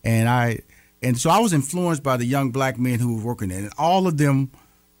 And so I was influenced by the young black men who were working there, and all of them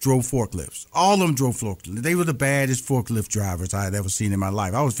drove forklifts. All of them drove forklifts. They were the baddest forklift drivers I had ever seen in my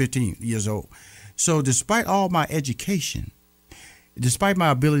life. I was 15 years old. So despite all my education, despite my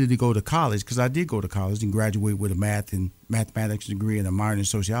ability to go to college, because I did go to college and graduate with a mathematics degree and a minor in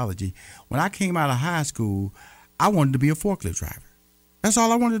sociology, when I came out of high school, I wanted to be a forklift driver. That's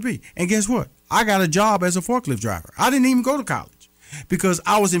all I wanted to be. And guess what? I got a job as a forklift driver. I didn't even go to college because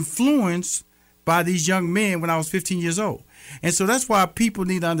I was influenced by these young men when I was 15 years old. And so that's why people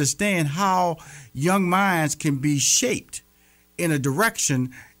need to understand how young minds can be shaped in a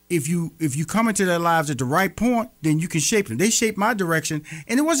direction. If you come into their lives at the right point, then you can shape them. They shaped my direction,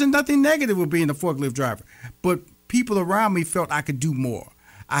 and it wasn't nothing negative with being a forklift driver. But people around me felt I could do more.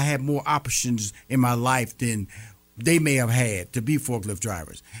 I had more options in my life than they may have had to be forklift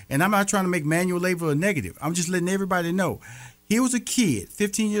drivers. And I'm not trying to make manual labor a negative. I'm just letting everybody know. Here was a kid,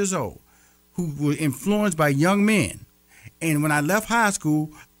 15 years old, who were influenced by young men. And when I left high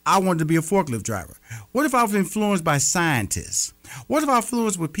school, I wanted to be a forklift driver. What if I was influenced by scientists? What if I was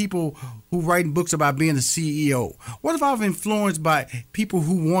influenced with people who writing books about being a CEO? What if I was influenced by people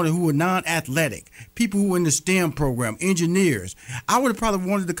who were non-athletic, people who were in the STEM program, engineers? I would have probably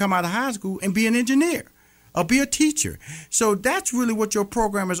wanted to come out of high school and be an engineer or be a teacher. So that's really what your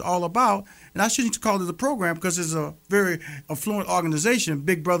program is all about. And I shouldn't call it a program because it's a very affluent organization,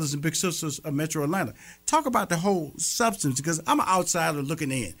 Big Brothers and Big Sisters of Metro Atlanta. Talk about the whole substance, because I'm an outsider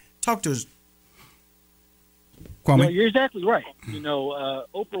looking in. Talk to us, Kwame. No, you're exactly right. Oprah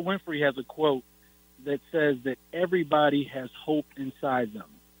Winfrey has a quote that says that everybody has hope inside them.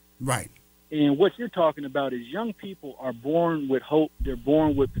 Right. And what you're talking about is young people are born with hope. They're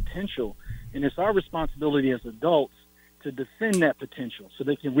born with potential. And it's our responsibility as adults to defend that potential so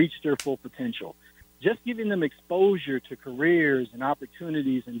they can reach their full potential. Just giving them exposure to careers and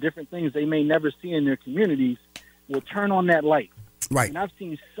opportunities and different things they may never see in their communities will turn on that light. Right. And I've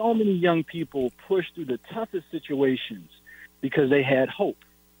seen so many young people push through the toughest situations because they had hope.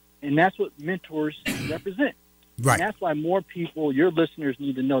 And that's what mentors represent. Right. And that's why more people, your listeners,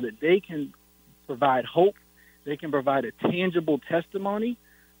 need to know that they can provide hope. They can provide a tangible testimony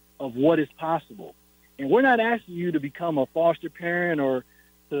of what is possible. And we're not asking you to become a foster parent or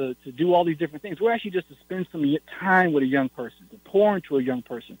to do all these different things. We're actually just to spend some time with a young person, to pour into a young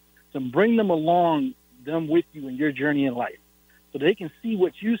person, to bring them along, them with you in your journey in life, so they can see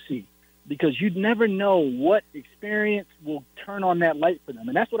what you see, because you'd never know what experience will turn on that light for them.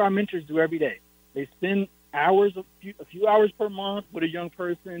 And that's what our mentors do every day. They spend hours, a few hours per month with a young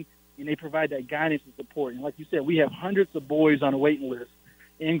person, and they provide that guidance and support. And like you said, we have hundreds of boys on a waiting list,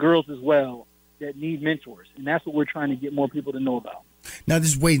 and girls as well, that need mentors. And that's what we're trying to get more people to know about. Now,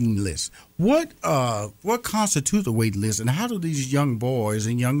 this waiting list, what constitutes a waiting list, and how do these young boys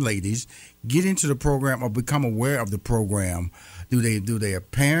and young ladies get into the program or become aware of the program? Do their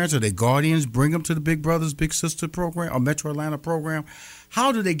parents or their guardians bring them to the Big Brothers Big Sister program or Metro Atlanta program?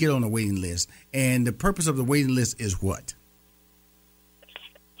 How do they get on the waiting list? And the purpose of the waiting list is what?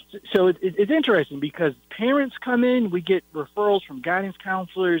 So it's interesting because parents come in, we get referrals from guidance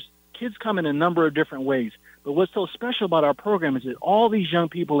counselors, kids come in a number of different ways. But what's so special about our program is that all these young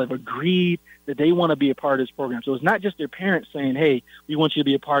people have agreed that they want to be a part of this program. So it's not just their parents saying, hey, we want you to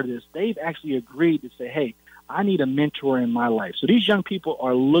be a part of this. They've actually agreed to say, hey, I need a mentor in my life. So these young people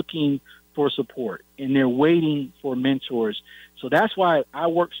are looking for support, and they're waiting for mentors. So that's why I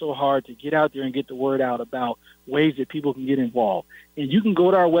work so hard to get out there and get the word out about ways that people can get involved. And you can go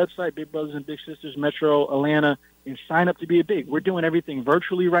to our website, Big Brothers and Big Sisters Metro Atlanta, and sign up to be a big. We're doing everything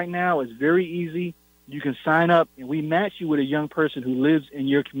virtually right now. It's very easy. You can sign up, and we match you with a young person who lives in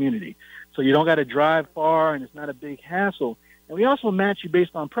your community. So you don't got to drive far, and it's not a big hassle. And we also match you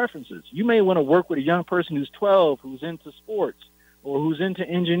based on preferences. You may want to work with a young person who's 12, who's into sports, or who's into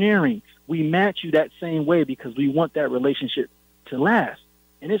engineering. We match you that same way because we want that relationship to last.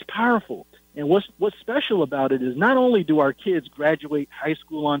 And it's powerful. And what's special about it is not only do our kids graduate high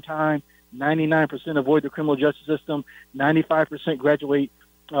school on time, 99% avoid the criminal justice system, 95% graduate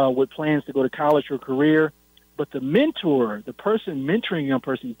with plans to go to college or career, but the mentor, the person mentoring a young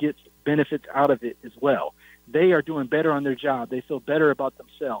person, gets benefits out of it as well. They are doing better on their job. They feel better about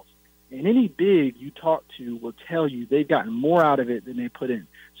themselves. And any big you talk to will tell you they've gotten more out of it than they put in.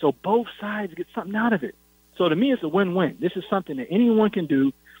 So both sides get something out of it. So to me, it's a win-win. This is something that anyone can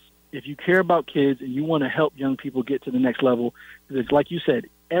do if you care about kids and you want to help young people get to the next level. Because like you said,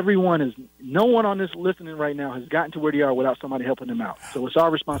 no one on this listening right now has gotten to where they are without somebody helping them out. So it's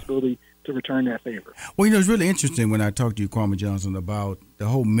our responsibility to return that favor. Well, it's really interesting when I talk to you, Kwame Johnson, about the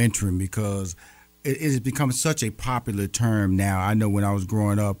whole mentoring, because it has become such a popular term now. I know when I was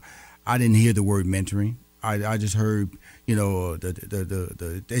growing up, I didn't hear the word mentoring. I just heard,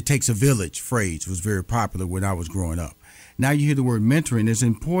 the it takes a village phrase was very popular when I was growing up. Now you hear the word mentoring. It's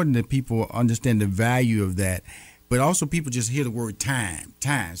important that people understand the value of that, but also people just hear the word time,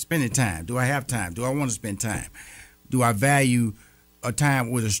 spending time. Do I have time? Do I want to spend time? Do I value a time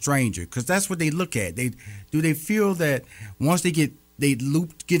with a stranger? Because that's what they look at. They feel that once they get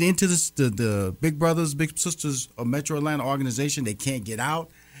into the Big Brothers, Big Sisters of Metro Atlanta organization, they can't get out.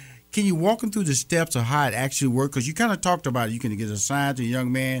 Can you walk them through the steps of how it actually works? Because you kind of talked about it. You can get assigned to a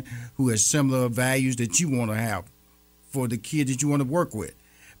young man who has similar values that you want to have for the kid that you want to work with.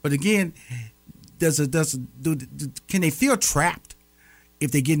 But again, can they feel trapped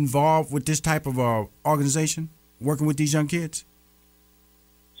if they get involved with this type of organization, working with these young kids?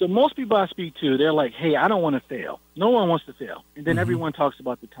 So most people I speak to, they're like, hey, I don't want to fail. No one wants to fail. And then everyone talks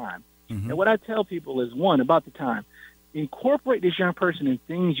about the time. And what I tell people is, one, about the time, incorporate this young person in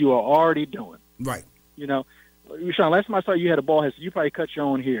things you are already doing. Right. Rashawn, last time I saw you had a bald head, so you probably cut your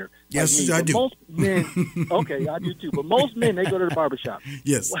own hair. Yes, I do. Most men, okay, I do too. But most men, they go to the barbershop.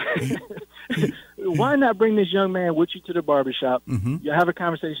 Yes. Why not bring this young man with you to the barbershop? You have a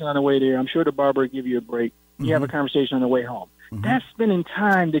conversation on the way there. I'm sure the barber will give you a break. You have a conversation on the way home. That's spending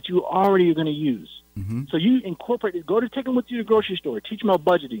time that you already are going to use. So you incorporate it. Take them with you to the grocery store. Teach them about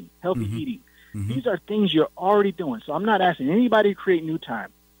budgeting, healthy eating. These are things you're already doing. So I'm not asking anybody to create new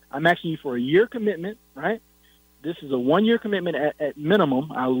time. I'm asking you for a year commitment, right? This is a 1-year commitment at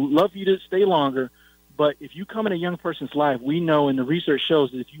minimum. I would love for you to stay longer. But if you come in a young person's life, we know, and the research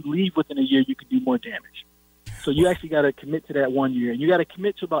shows, that if you leave within a year, you can do more damage. So you actually got to commit to that 1 year. And you got to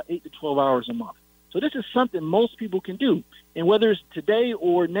commit to about 8 to 12 hours a month. So this is something most people can do. And whether it's today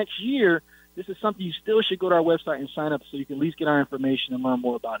or next year, this is something you still should go to our website and sign up so you can at least get our information and learn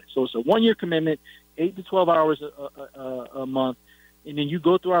more about it. So it's a 1-year commitment, 8 to 12 hours a month. And then you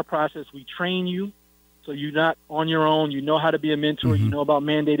go through our process. We train you so you're not on your own. You know how to be a mentor. You know about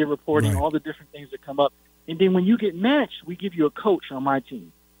mandated reporting, all the different things that come up. And then when you get matched, we give you a coach on my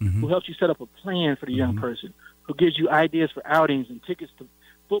team who helps you set up a plan for the young person, who gives you ideas for outings and tickets to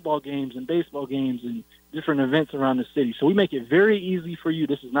football games and baseball games and different events around the city. So we make it very easy for you.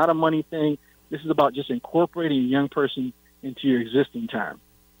 This is not a money thing. This is about just incorporating a young person into your existing time.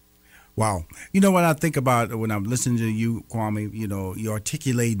 Wow. You know what I think about when I'm listening to you, Kwame, you're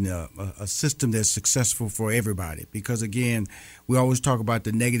articulating a system that's successful for everybody. Because, again, we always talk about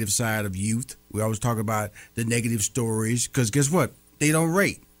the negative side of youth. We always talk about the negative stories. Because guess what? They don't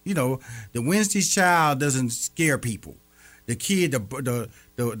rate. The Wednesday's child doesn't scare people. The kid, the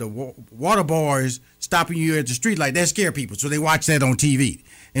water boys stopping you at the street like that scare people, so they watch that on TV.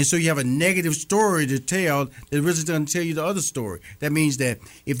 And so you have a negative story to tell that really doesn't tell you the other story. That means that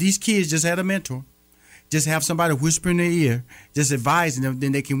if these kids just had a mentor, just have somebody whisper in their ear, just advising them,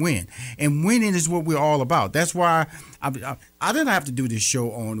 then they can win. And winning is what we're all about. That's why I didn't have to do this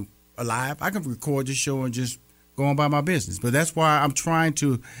show on live. I can record this show and just go on by my business. But that's why I'm trying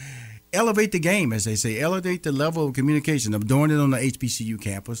to elevate the game, as they say, elevate the level of communication. I'm doing it on the HBCU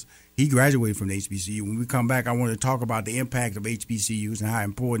campus. He graduated from the HBCU. When we come back, I want to talk about the impact of HBCUs and how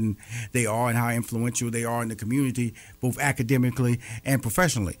important they are and how influential they are in the community, both academically and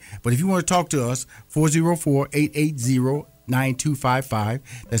professionally. But if you want to talk to us, 404-880-9255.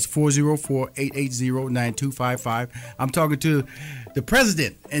 That's 404-880-9255. I'm talking to the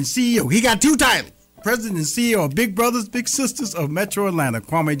president and CEO. He got 2 titles. President and CEO of Big Brothers, Big Sisters of Metro Atlanta,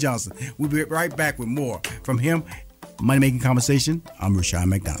 Kwame Johnson. We'll be right back with more from him. Money Making Conversation. I'm Rashawn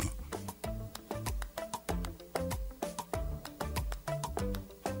McDonald.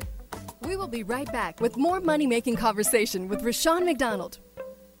 We will be right back with more Money Making Conversation with Rashawn McDonald.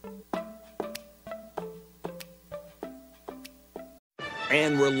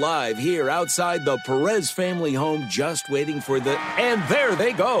 And we're live here outside the Perez family home, just waiting for and there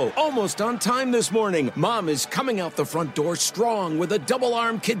they go. Almost on time this morning. Mom is coming out the front door strong with a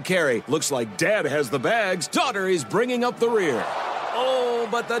double-arm kid carry. Looks like Dad has the bags. Daughter is bringing up the rear. Oh,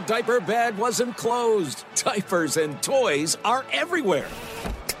 but the diaper bag wasn't closed. Diapers and toys are everywhere.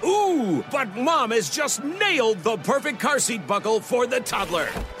 Ooh, but Mom has just nailed the perfect car seat buckle for the toddler.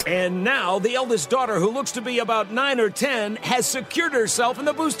 And now the eldest daughter, who looks to be about 9 or 10, has secured herself in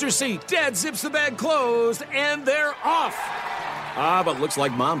the booster seat. Dad zips the bag closed, and they're off. But looks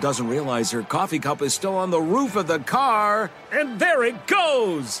like Mom doesn't realize her coffee cup is still on the roof of the car. And there it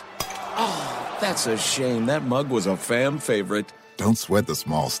goes. Oh, that's a shame. That mug was a fam favorite. Don't sweat the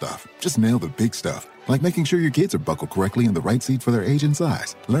small stuff. Just nail the big stuff, like making sure your kids are buckled correctly in the right seat for their age and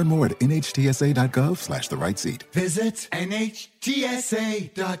size. Learn more at nhtsa.gov/the right seat. Visit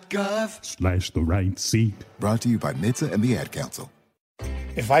nhtsa.gov/the right seat. Brought to you by NHTSA and the Ad Council.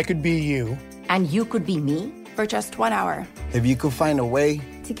 If I could be you. And you could be me? For just 1 hour. If you could find a way.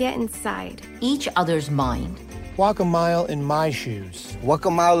 To get inside. Each other's mind. Walk a mile in my shoes. Walk a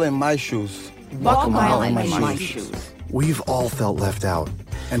mile in my shoes. Walk a mile in my shoes. We've all felt left out.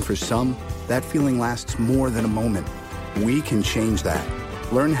 And for some, that feeling lasts more than a moment. We can change that.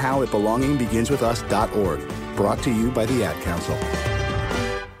 Learn how at belongingbeginswithus.org. Brought to you by the Ad Council.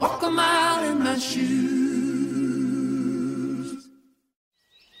 Walk a mile in my shoes.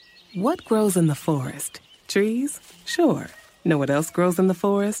 What grows in the forest? Trees? Sure. Know what else grows in the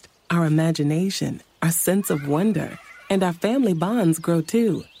forest? Our imagination, our sense of wonder, and our family bonds grow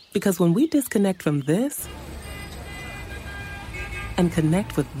too. Because when we disconnect from this and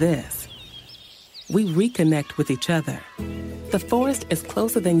connect with this, we reconnect with each other. The forest is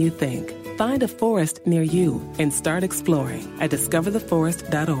closer than you think. Find a forest near you and start exploring at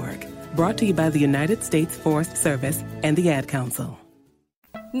discovertheforest.org. Brought to you by the United States Forest Service and the Ad Council.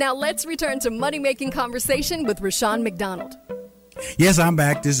 Now let's return to Money Making Conversation with Rushion McDonald. Yes, I'm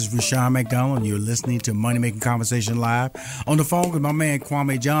back. This is Rushion McDonald, and you're listening to Money Making Conversation Live. On the phone with my man,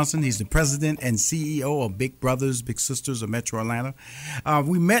 Kwame Johnson. He's the president and CEO of Big Brothers, Big Sisters of Metro Atlanta.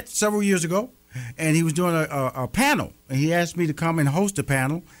 We met several years ago, and he was doing a panel, and he asked me to come and host a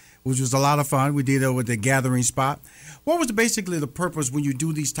panel, which was a lot of fun. We did it over at the Gathering Spot. What was basically the purpose when you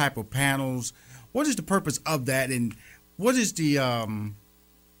do these type of panels? What is the purpose of that, and what is the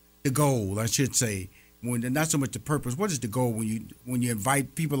goal, I should say? Not so much the purpose. What is the goal when you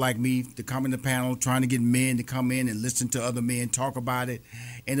invite people like me to come in the panel, trying to get men to come in and listen to other men talk about it?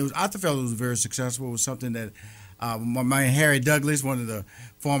 And I felt it was very successful. It was something that my man Harry Douglas, one of the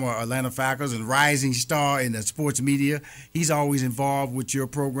former Atlanta Falcons and rising star in the sports media, he's always involved with your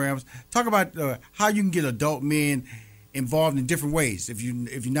programs. Talk about how you can get adult men involved in different ways. If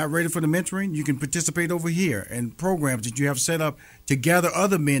you're not ready for the mentoring, you can participate over here in programs that you have set up to gather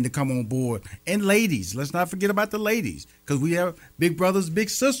other men to come on board. And ladies, let's not forget about the ladies, because we have big brothers, big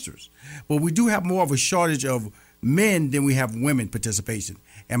sisters. But we do have more of a shortage of men than we have women participation.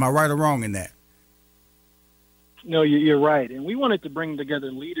 Am I right or wrong in that? No, you're right. And we wanted to bring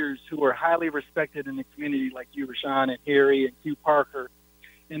together leaders who are highly respected in the community, like you, Rushion, and Harry, and Hugh Parker,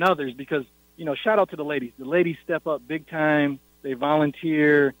 and others, because shout out to the ladies. The ladies step up big time. They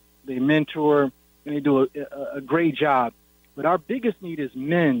volunteer, they mentor, and they do a great job. But our biggest need is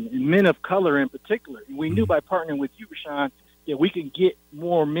men, and men of color in particular. And we knew by partnering with you, Rushion, that we can get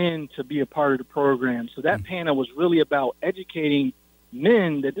more men to be a part of the program. So that panel was really about educating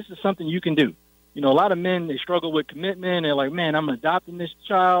men that this is something you can do. A lot of men, they struggle with commitment. They're like, man, I'm adopting this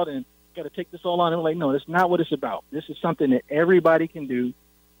child and got to take this all on. And we're like, no, that's not what it's about. This is something that everybody can do.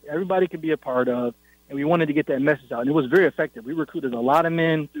 Everybody can be a part of, and we wanted to get that message out. And it was very effective. We recruited a lot of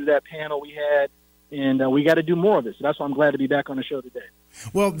men through that panel we had, and we got to do more of it. So that's why I'm glad to be back on the show today.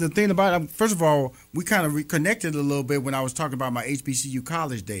 Well, the thing about it, first of all, we kind of reconnected a little bit when I was talking about my HBCU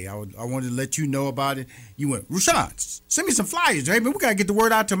College Day. I wanted to let you know about it. You went, Rushion, send me some flyers. Hey, man, we got to get the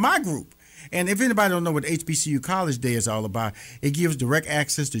word out to my group. And if anybody don't know what HBCU College Day is all about, it gives direct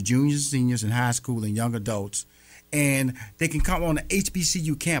access to juniors, seniors in high school and young adults. And they can come on the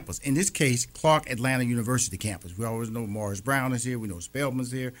HBCU campus. In this case, Clark Atlanta University campus. We always know Morris Brown is here. We know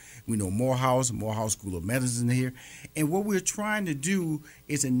Spelman's here. We know Morehouse School of Medicine here. And what we're trying to do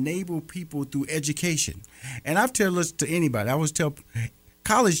is enable people through education. And I've tell this to anybody. I always tell,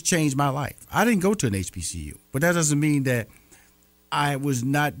 college changed my life. I didn't go to an HBCU, but that doesn't mean that I was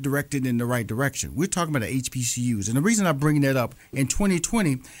not directed in the right direction. We're talking about the HBCUs. And the reason I'm bringing that up, in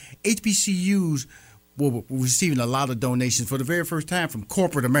 2020, HBCUs were receiving a lot of donations for the very first time from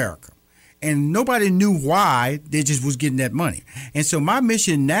corporate America. And nobody knew why. They just was getting that money. And so my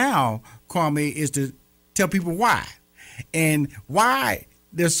mission now, Kwame, is to tell people why. And why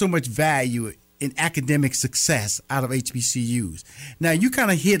there's so much value in academic success out of HBCUs. Now, you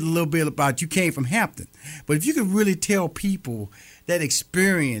kind of hit a little bit about you came from Hampton. But if you could really tell people that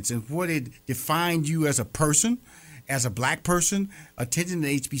experience and what it defined you as a person, as a black person attending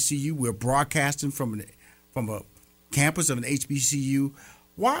the HBCU, we're broadcasting from a campus of an HBCU.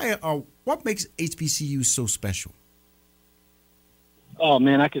 What makes HBCU so special? Oh,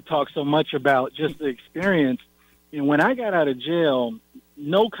 man, I could talk so much about just the experience. And when I got out of jail,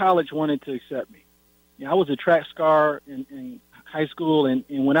 no college wanted to accept me. I was a track star in high school, and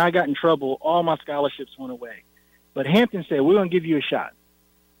when I got in trouble, all my scholarships went away. But Hampton said, we're going to give you a shot.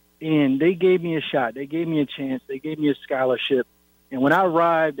 And they gave me a shot. They gave me a chance. They gave me a scholarship. And when I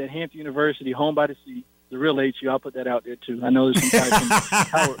arrived at Hampton University, home by the sea, the real HU, I'll put that out there too. I know there's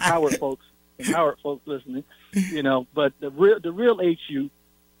some Howard folks listening, but the real HU,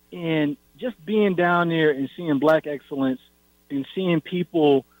 and just being down there and seeing Black excellence and seeing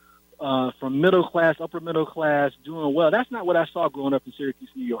people from middle class, upper middle class doing well. That's not what I saw growing up in Syracuse,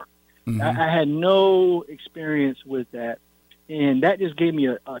 New York. Mm-hmm. I had no experience with that. And that just gave me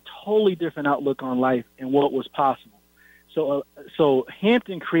a totally different outlook on life and what was possible. So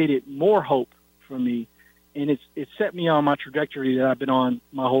Hampton created more hope for me, and it set me on my trajectory that I've been on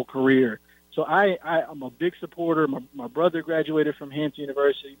my whole career. So I'm a big supporter. My brother graduated from Hampton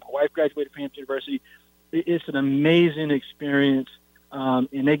University. My wife graduated from Hampton University. It's an amazing experience,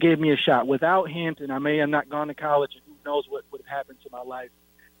 and they gave me a shot. Without Hampton, I may have not gone to college, and who knows what would have happened to my life.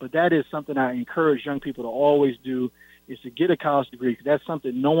 But that is something I encourage young people to always do, is to get a college degree, because that's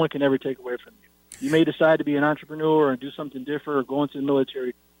something no one can ever take away from you. You may decide to be an entrepreneur or do something different or go into the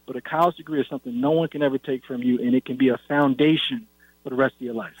military, but a college degree is something no one can ever take from you, and it can be a foundation for the rest of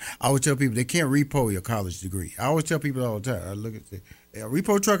your life. I always tell people they can't repo your college degree. I always tell people all the time, I look at a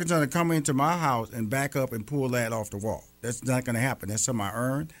repo truck is going to come into my house and back up and pull that off the wall. That's not going to happen. That's something I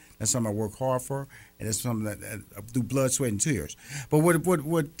earned. That's something I work hard for, and it's something that I do blood, sweat, and tears. But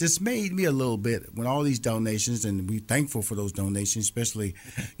what dismayed me a little bit when all these donations, and we're thankful for those donations, especially,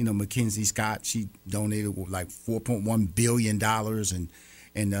 Mackenzie Scott, she donated like $4.1 billion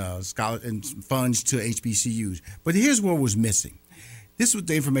and funds to HBCUs. But here's what was missing. This was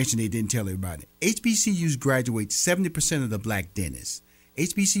the information they didn't tell everybody. HBCUs graduate 70% of the Black dentists.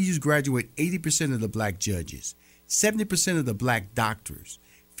 HBCUs graduate 80% of the Black judges, 70% of the Black doctors,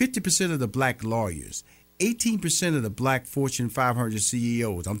 50% of the Black lawyers, 18% of the Black Fortune 500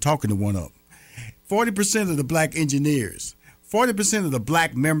 CEOs. I'm talking to one of them. 40% of the Black engineers, 40% of the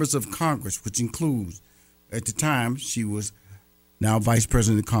Black members of Congress, which includes, at the time, she was now Vice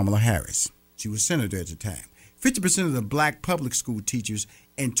President Kamala Harris. She was senator at the time. 50% of the Black public school teachers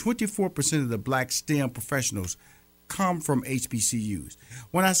and 24% of the Black STEM professionals come from HBCUs.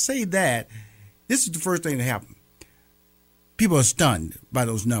 When I say that, this is the first thing that happened. People are stunned by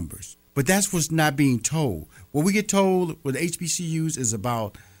those numbers, but that's what's not being told. What we get told with HBCUs is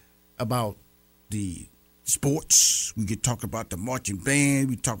about the sports. We get talking about the marching band.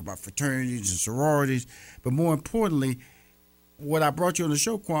 We talk about fraternities and sororities. But more importantly, what I brought you on the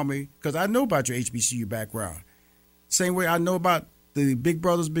show, Kwame, because I know about your HBCU background. Same way I know about the Big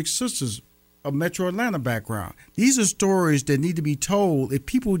Brothers, Big Sisters of Metro Atlanta background. These are stories that need to be told. If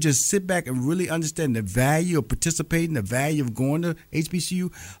people just sit back and really understand the value of participating, the value of going to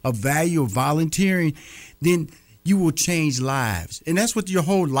HBCU, a value of volunteering, then you will change lives. And that's what your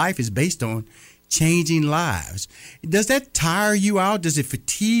whole life is based on, changing lives. Does that tire you out? Does it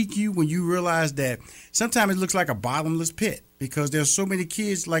fatigue you when you realize that sometimes it looks like a bottomless pit because there's so many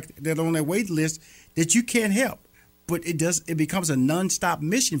kids like that on their wait list that you can't help? But it becomes a nonstop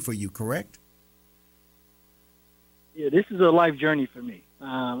mission for you, correct? Yeah, this is a life journey for me.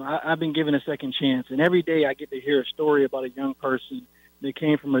 I've been given a second chance, and every day I get to hear a story about a young person that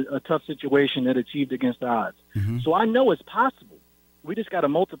came from a tough situation that achieved against the odds. Mm-hmm. So I know it's possible. We just got to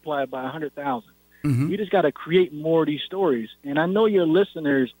multiply it by 100,000. Mm-hmm. We just got to create more of these stories. And I know your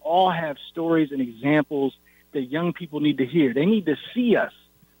listeners all have stories and examples that young people need to hear. They need to see us.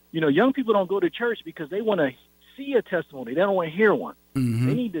 Young people don't go to church because they want to see a testimony. They don't want to hear one. Mm-hmm.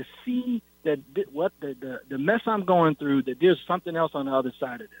 They need to see that the mess I'm going through, that there's something else on the other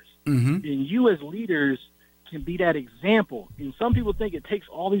side of this. Mm-hmm. And you as leaders can be that example. And some people think it takes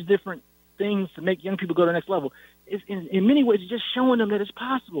all these different things to make young people go to the next level. It's, in many ways, it's just showing them that it's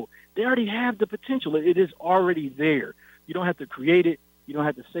possible. They already have the potential. It is already there. You don't have to create it. You don't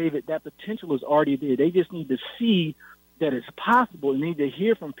have to save it. That potential is already there. They just need to see that it's possible, and need to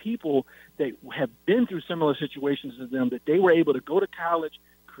hear from people that have been through similar situations as them, that they were able to go to college,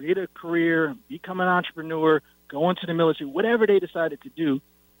 create a career, become an entrepreneur, go into the military, whatever they decided to do.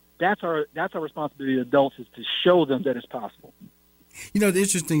 That's our responsibility as adults, is to show them that it's possible. The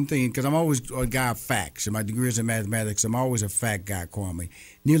interesting thing, because I'm always a guy of facts, and my degree is in mathematics, I'm always a fact guy, Kwame.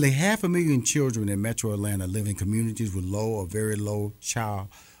 Nearly 500,000 children in Metro Atlanta live in communities with low or very low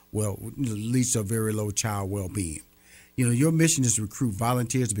least a very low child well-being. Your mission is to recruit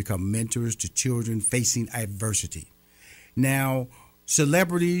volunteers to become mentors to children facing adversity. Now,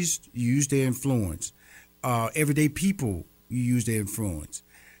 celebrities use their influence. Everyday people use their influence.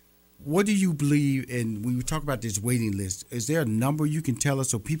 What do you believe, and when we talk about this waiting list, is there a number you can tell us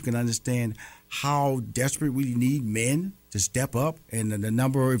so people can understand how desperate we need men to step up. And the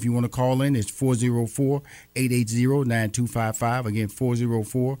number, if you want to call in, is 404-880-9255. Again,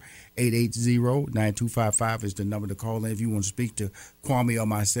 404-880-9255 is the number to call in if you want to speak to Kwame or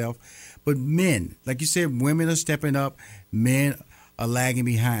myself. But men, like you said, women are stepping up, men are lagging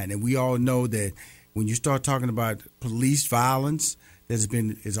behind. And we all know that when you start talking about police violence,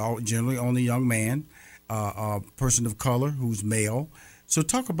 is all generally on a young man, a person of color who's male. So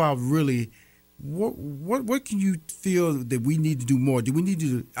talk about really what can you feel that we need to do more? Do we need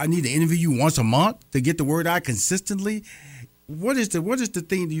to? I need to interview you once a month to get the word out consistently. What is the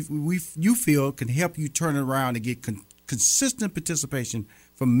thing you feel can help you turn it around and get consistent participation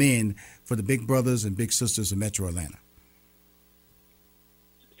from men for the big brothers and big sisters in Metro Atlanta?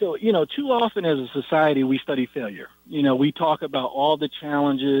 So, too often as a society, we study failure. We talk about all the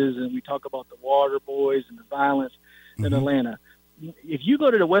challenges and we talk about the water boys and the violence in Atlanta. If you go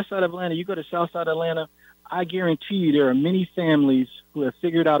to the west side of Atlanta, you go to south side of Atlanta, I guarantee you there are many families who have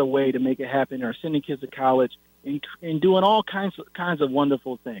figured out a way to make it happen, are sending kids to college and doing all kinds of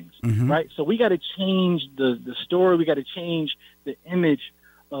wonderful things, right? So we got to change the story. We got to change the image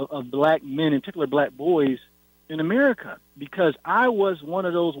of black men, in particular black boys, in America, because I was one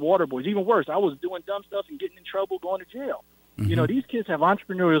of those water boys. Even worse, I was doing dumb stuff and getting in trouble, going to jail. These kids have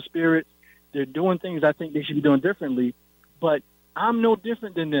entrepreneurial spirit. They're doing things I think they should be doing differently, but I'm no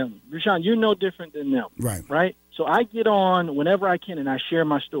different than them. Rashawn, you're no different than them. Right? So I get on whenever I can and I share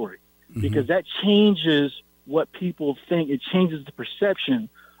my story because that changes what people think. It changes the perception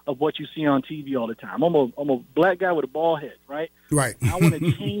of what you see on TV all the time. I'm a black guy with a bald head, right? Right. I want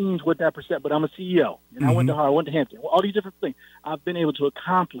to change what that perception, but I'm a CEO, and I went to Harvard, I went to Hampton. All these different things I've been able to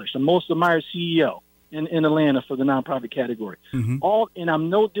accomplish. The most admired CEO in Atlanta for the nonprofit category. And I'm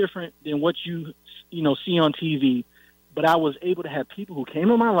no different than what you see on TV, but I was able to have people who came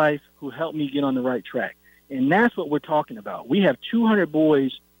in my life who helped me get on the right track. And that's what we're talking about. We have 200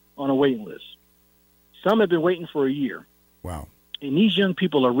 boys on a waiting list. Some have been waiting for a year. Wow. And these young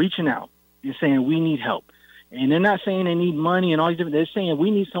people are reaching out and saying, we need help. And they're not saying they need money and all these different, they're saying,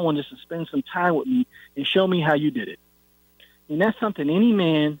 we need someone just to spend some time with me and show me how you did it. And that's something any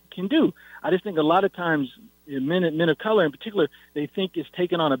man can do. I just think a lot of times men of color in particular, they think it's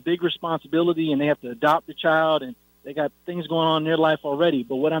taking on a big responsibility and they have to adopt the child and they got things going on in their life already.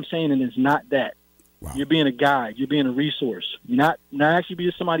 But what I'm saying is not that. Wow. You're being a guide. You're being a resource. You're not actually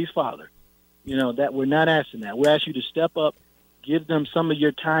being somebody's father. That we're not asking that. We're asking you to step up, give them some of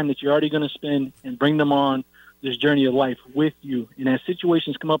your time that you're already going to spend and bring them on this journey of life with you. And as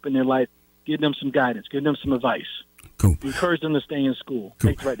situations come up in their life, give them some guidance, give them some advice. Cool. Encourage them to stay in school,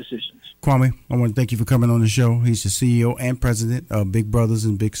 make the right decisions. Kwame, I want to thank you for coming on the show. He's the CEO and president of Big Brothers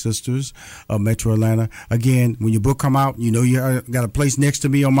and Big Sisters of Metro Atlanta. Again, when your book come out, you got a place next to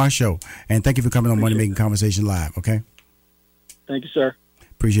me on my show. And thank you for coming on Money Making Conversation Live, okay? Thank you, sir.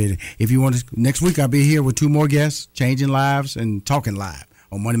 Appreciate it. If you want to, next week I'll be here with 2 more guests, changing lives and talking live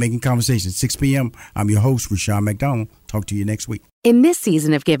on Money Making Conversations, 6 p.m. I'm your host, Rashawn McDonald. Talk to you next week. In this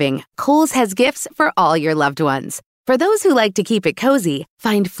season of giving, Kohl's has gifts for all your loved ones. For those who like to keep it cozy,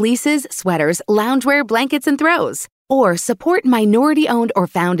 find fleeces, sweaters, loungewear, blankets, and throws. Or support minority-owned or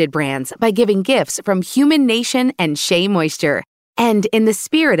founded brands by giving gifts from Human Nation and Shea Moisture. And in the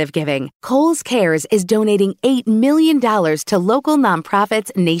spirit of giving, Kohl's Cares is donating $8 million to local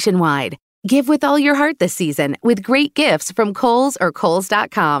nonprofits nationwide. Give with all your heart this season with great gifts from Kohl's or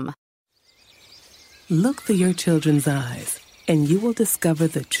Kohls.com. Look through your children's eyes, and you will discover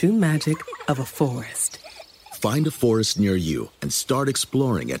the true magic of a forest. Find a forest near you and start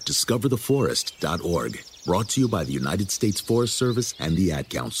exploring at discovertheforest.org. Brought to you by the United States Forest Service and the Ad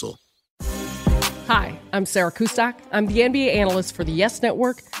Council. Hi, I'm Sarah Kustak. I'm the NBA analyst for the Yes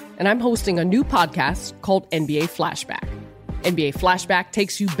Network, and I'm hosting a new podcast called NBA Flashback. NBA Flashback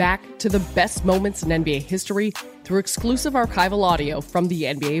takes you back to the best moments in NBA history through exclusive archival audio from the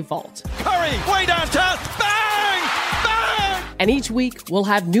NBA Vault. Curry, way downtown, bang! Bang! And each week, we'll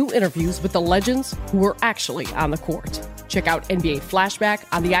have new interviews with the legends who were actually on the court. Check out NBA Flashback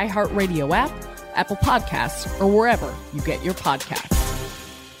on the iHeartRadio app, Apple Podcasts, or wherever you get your podcasts.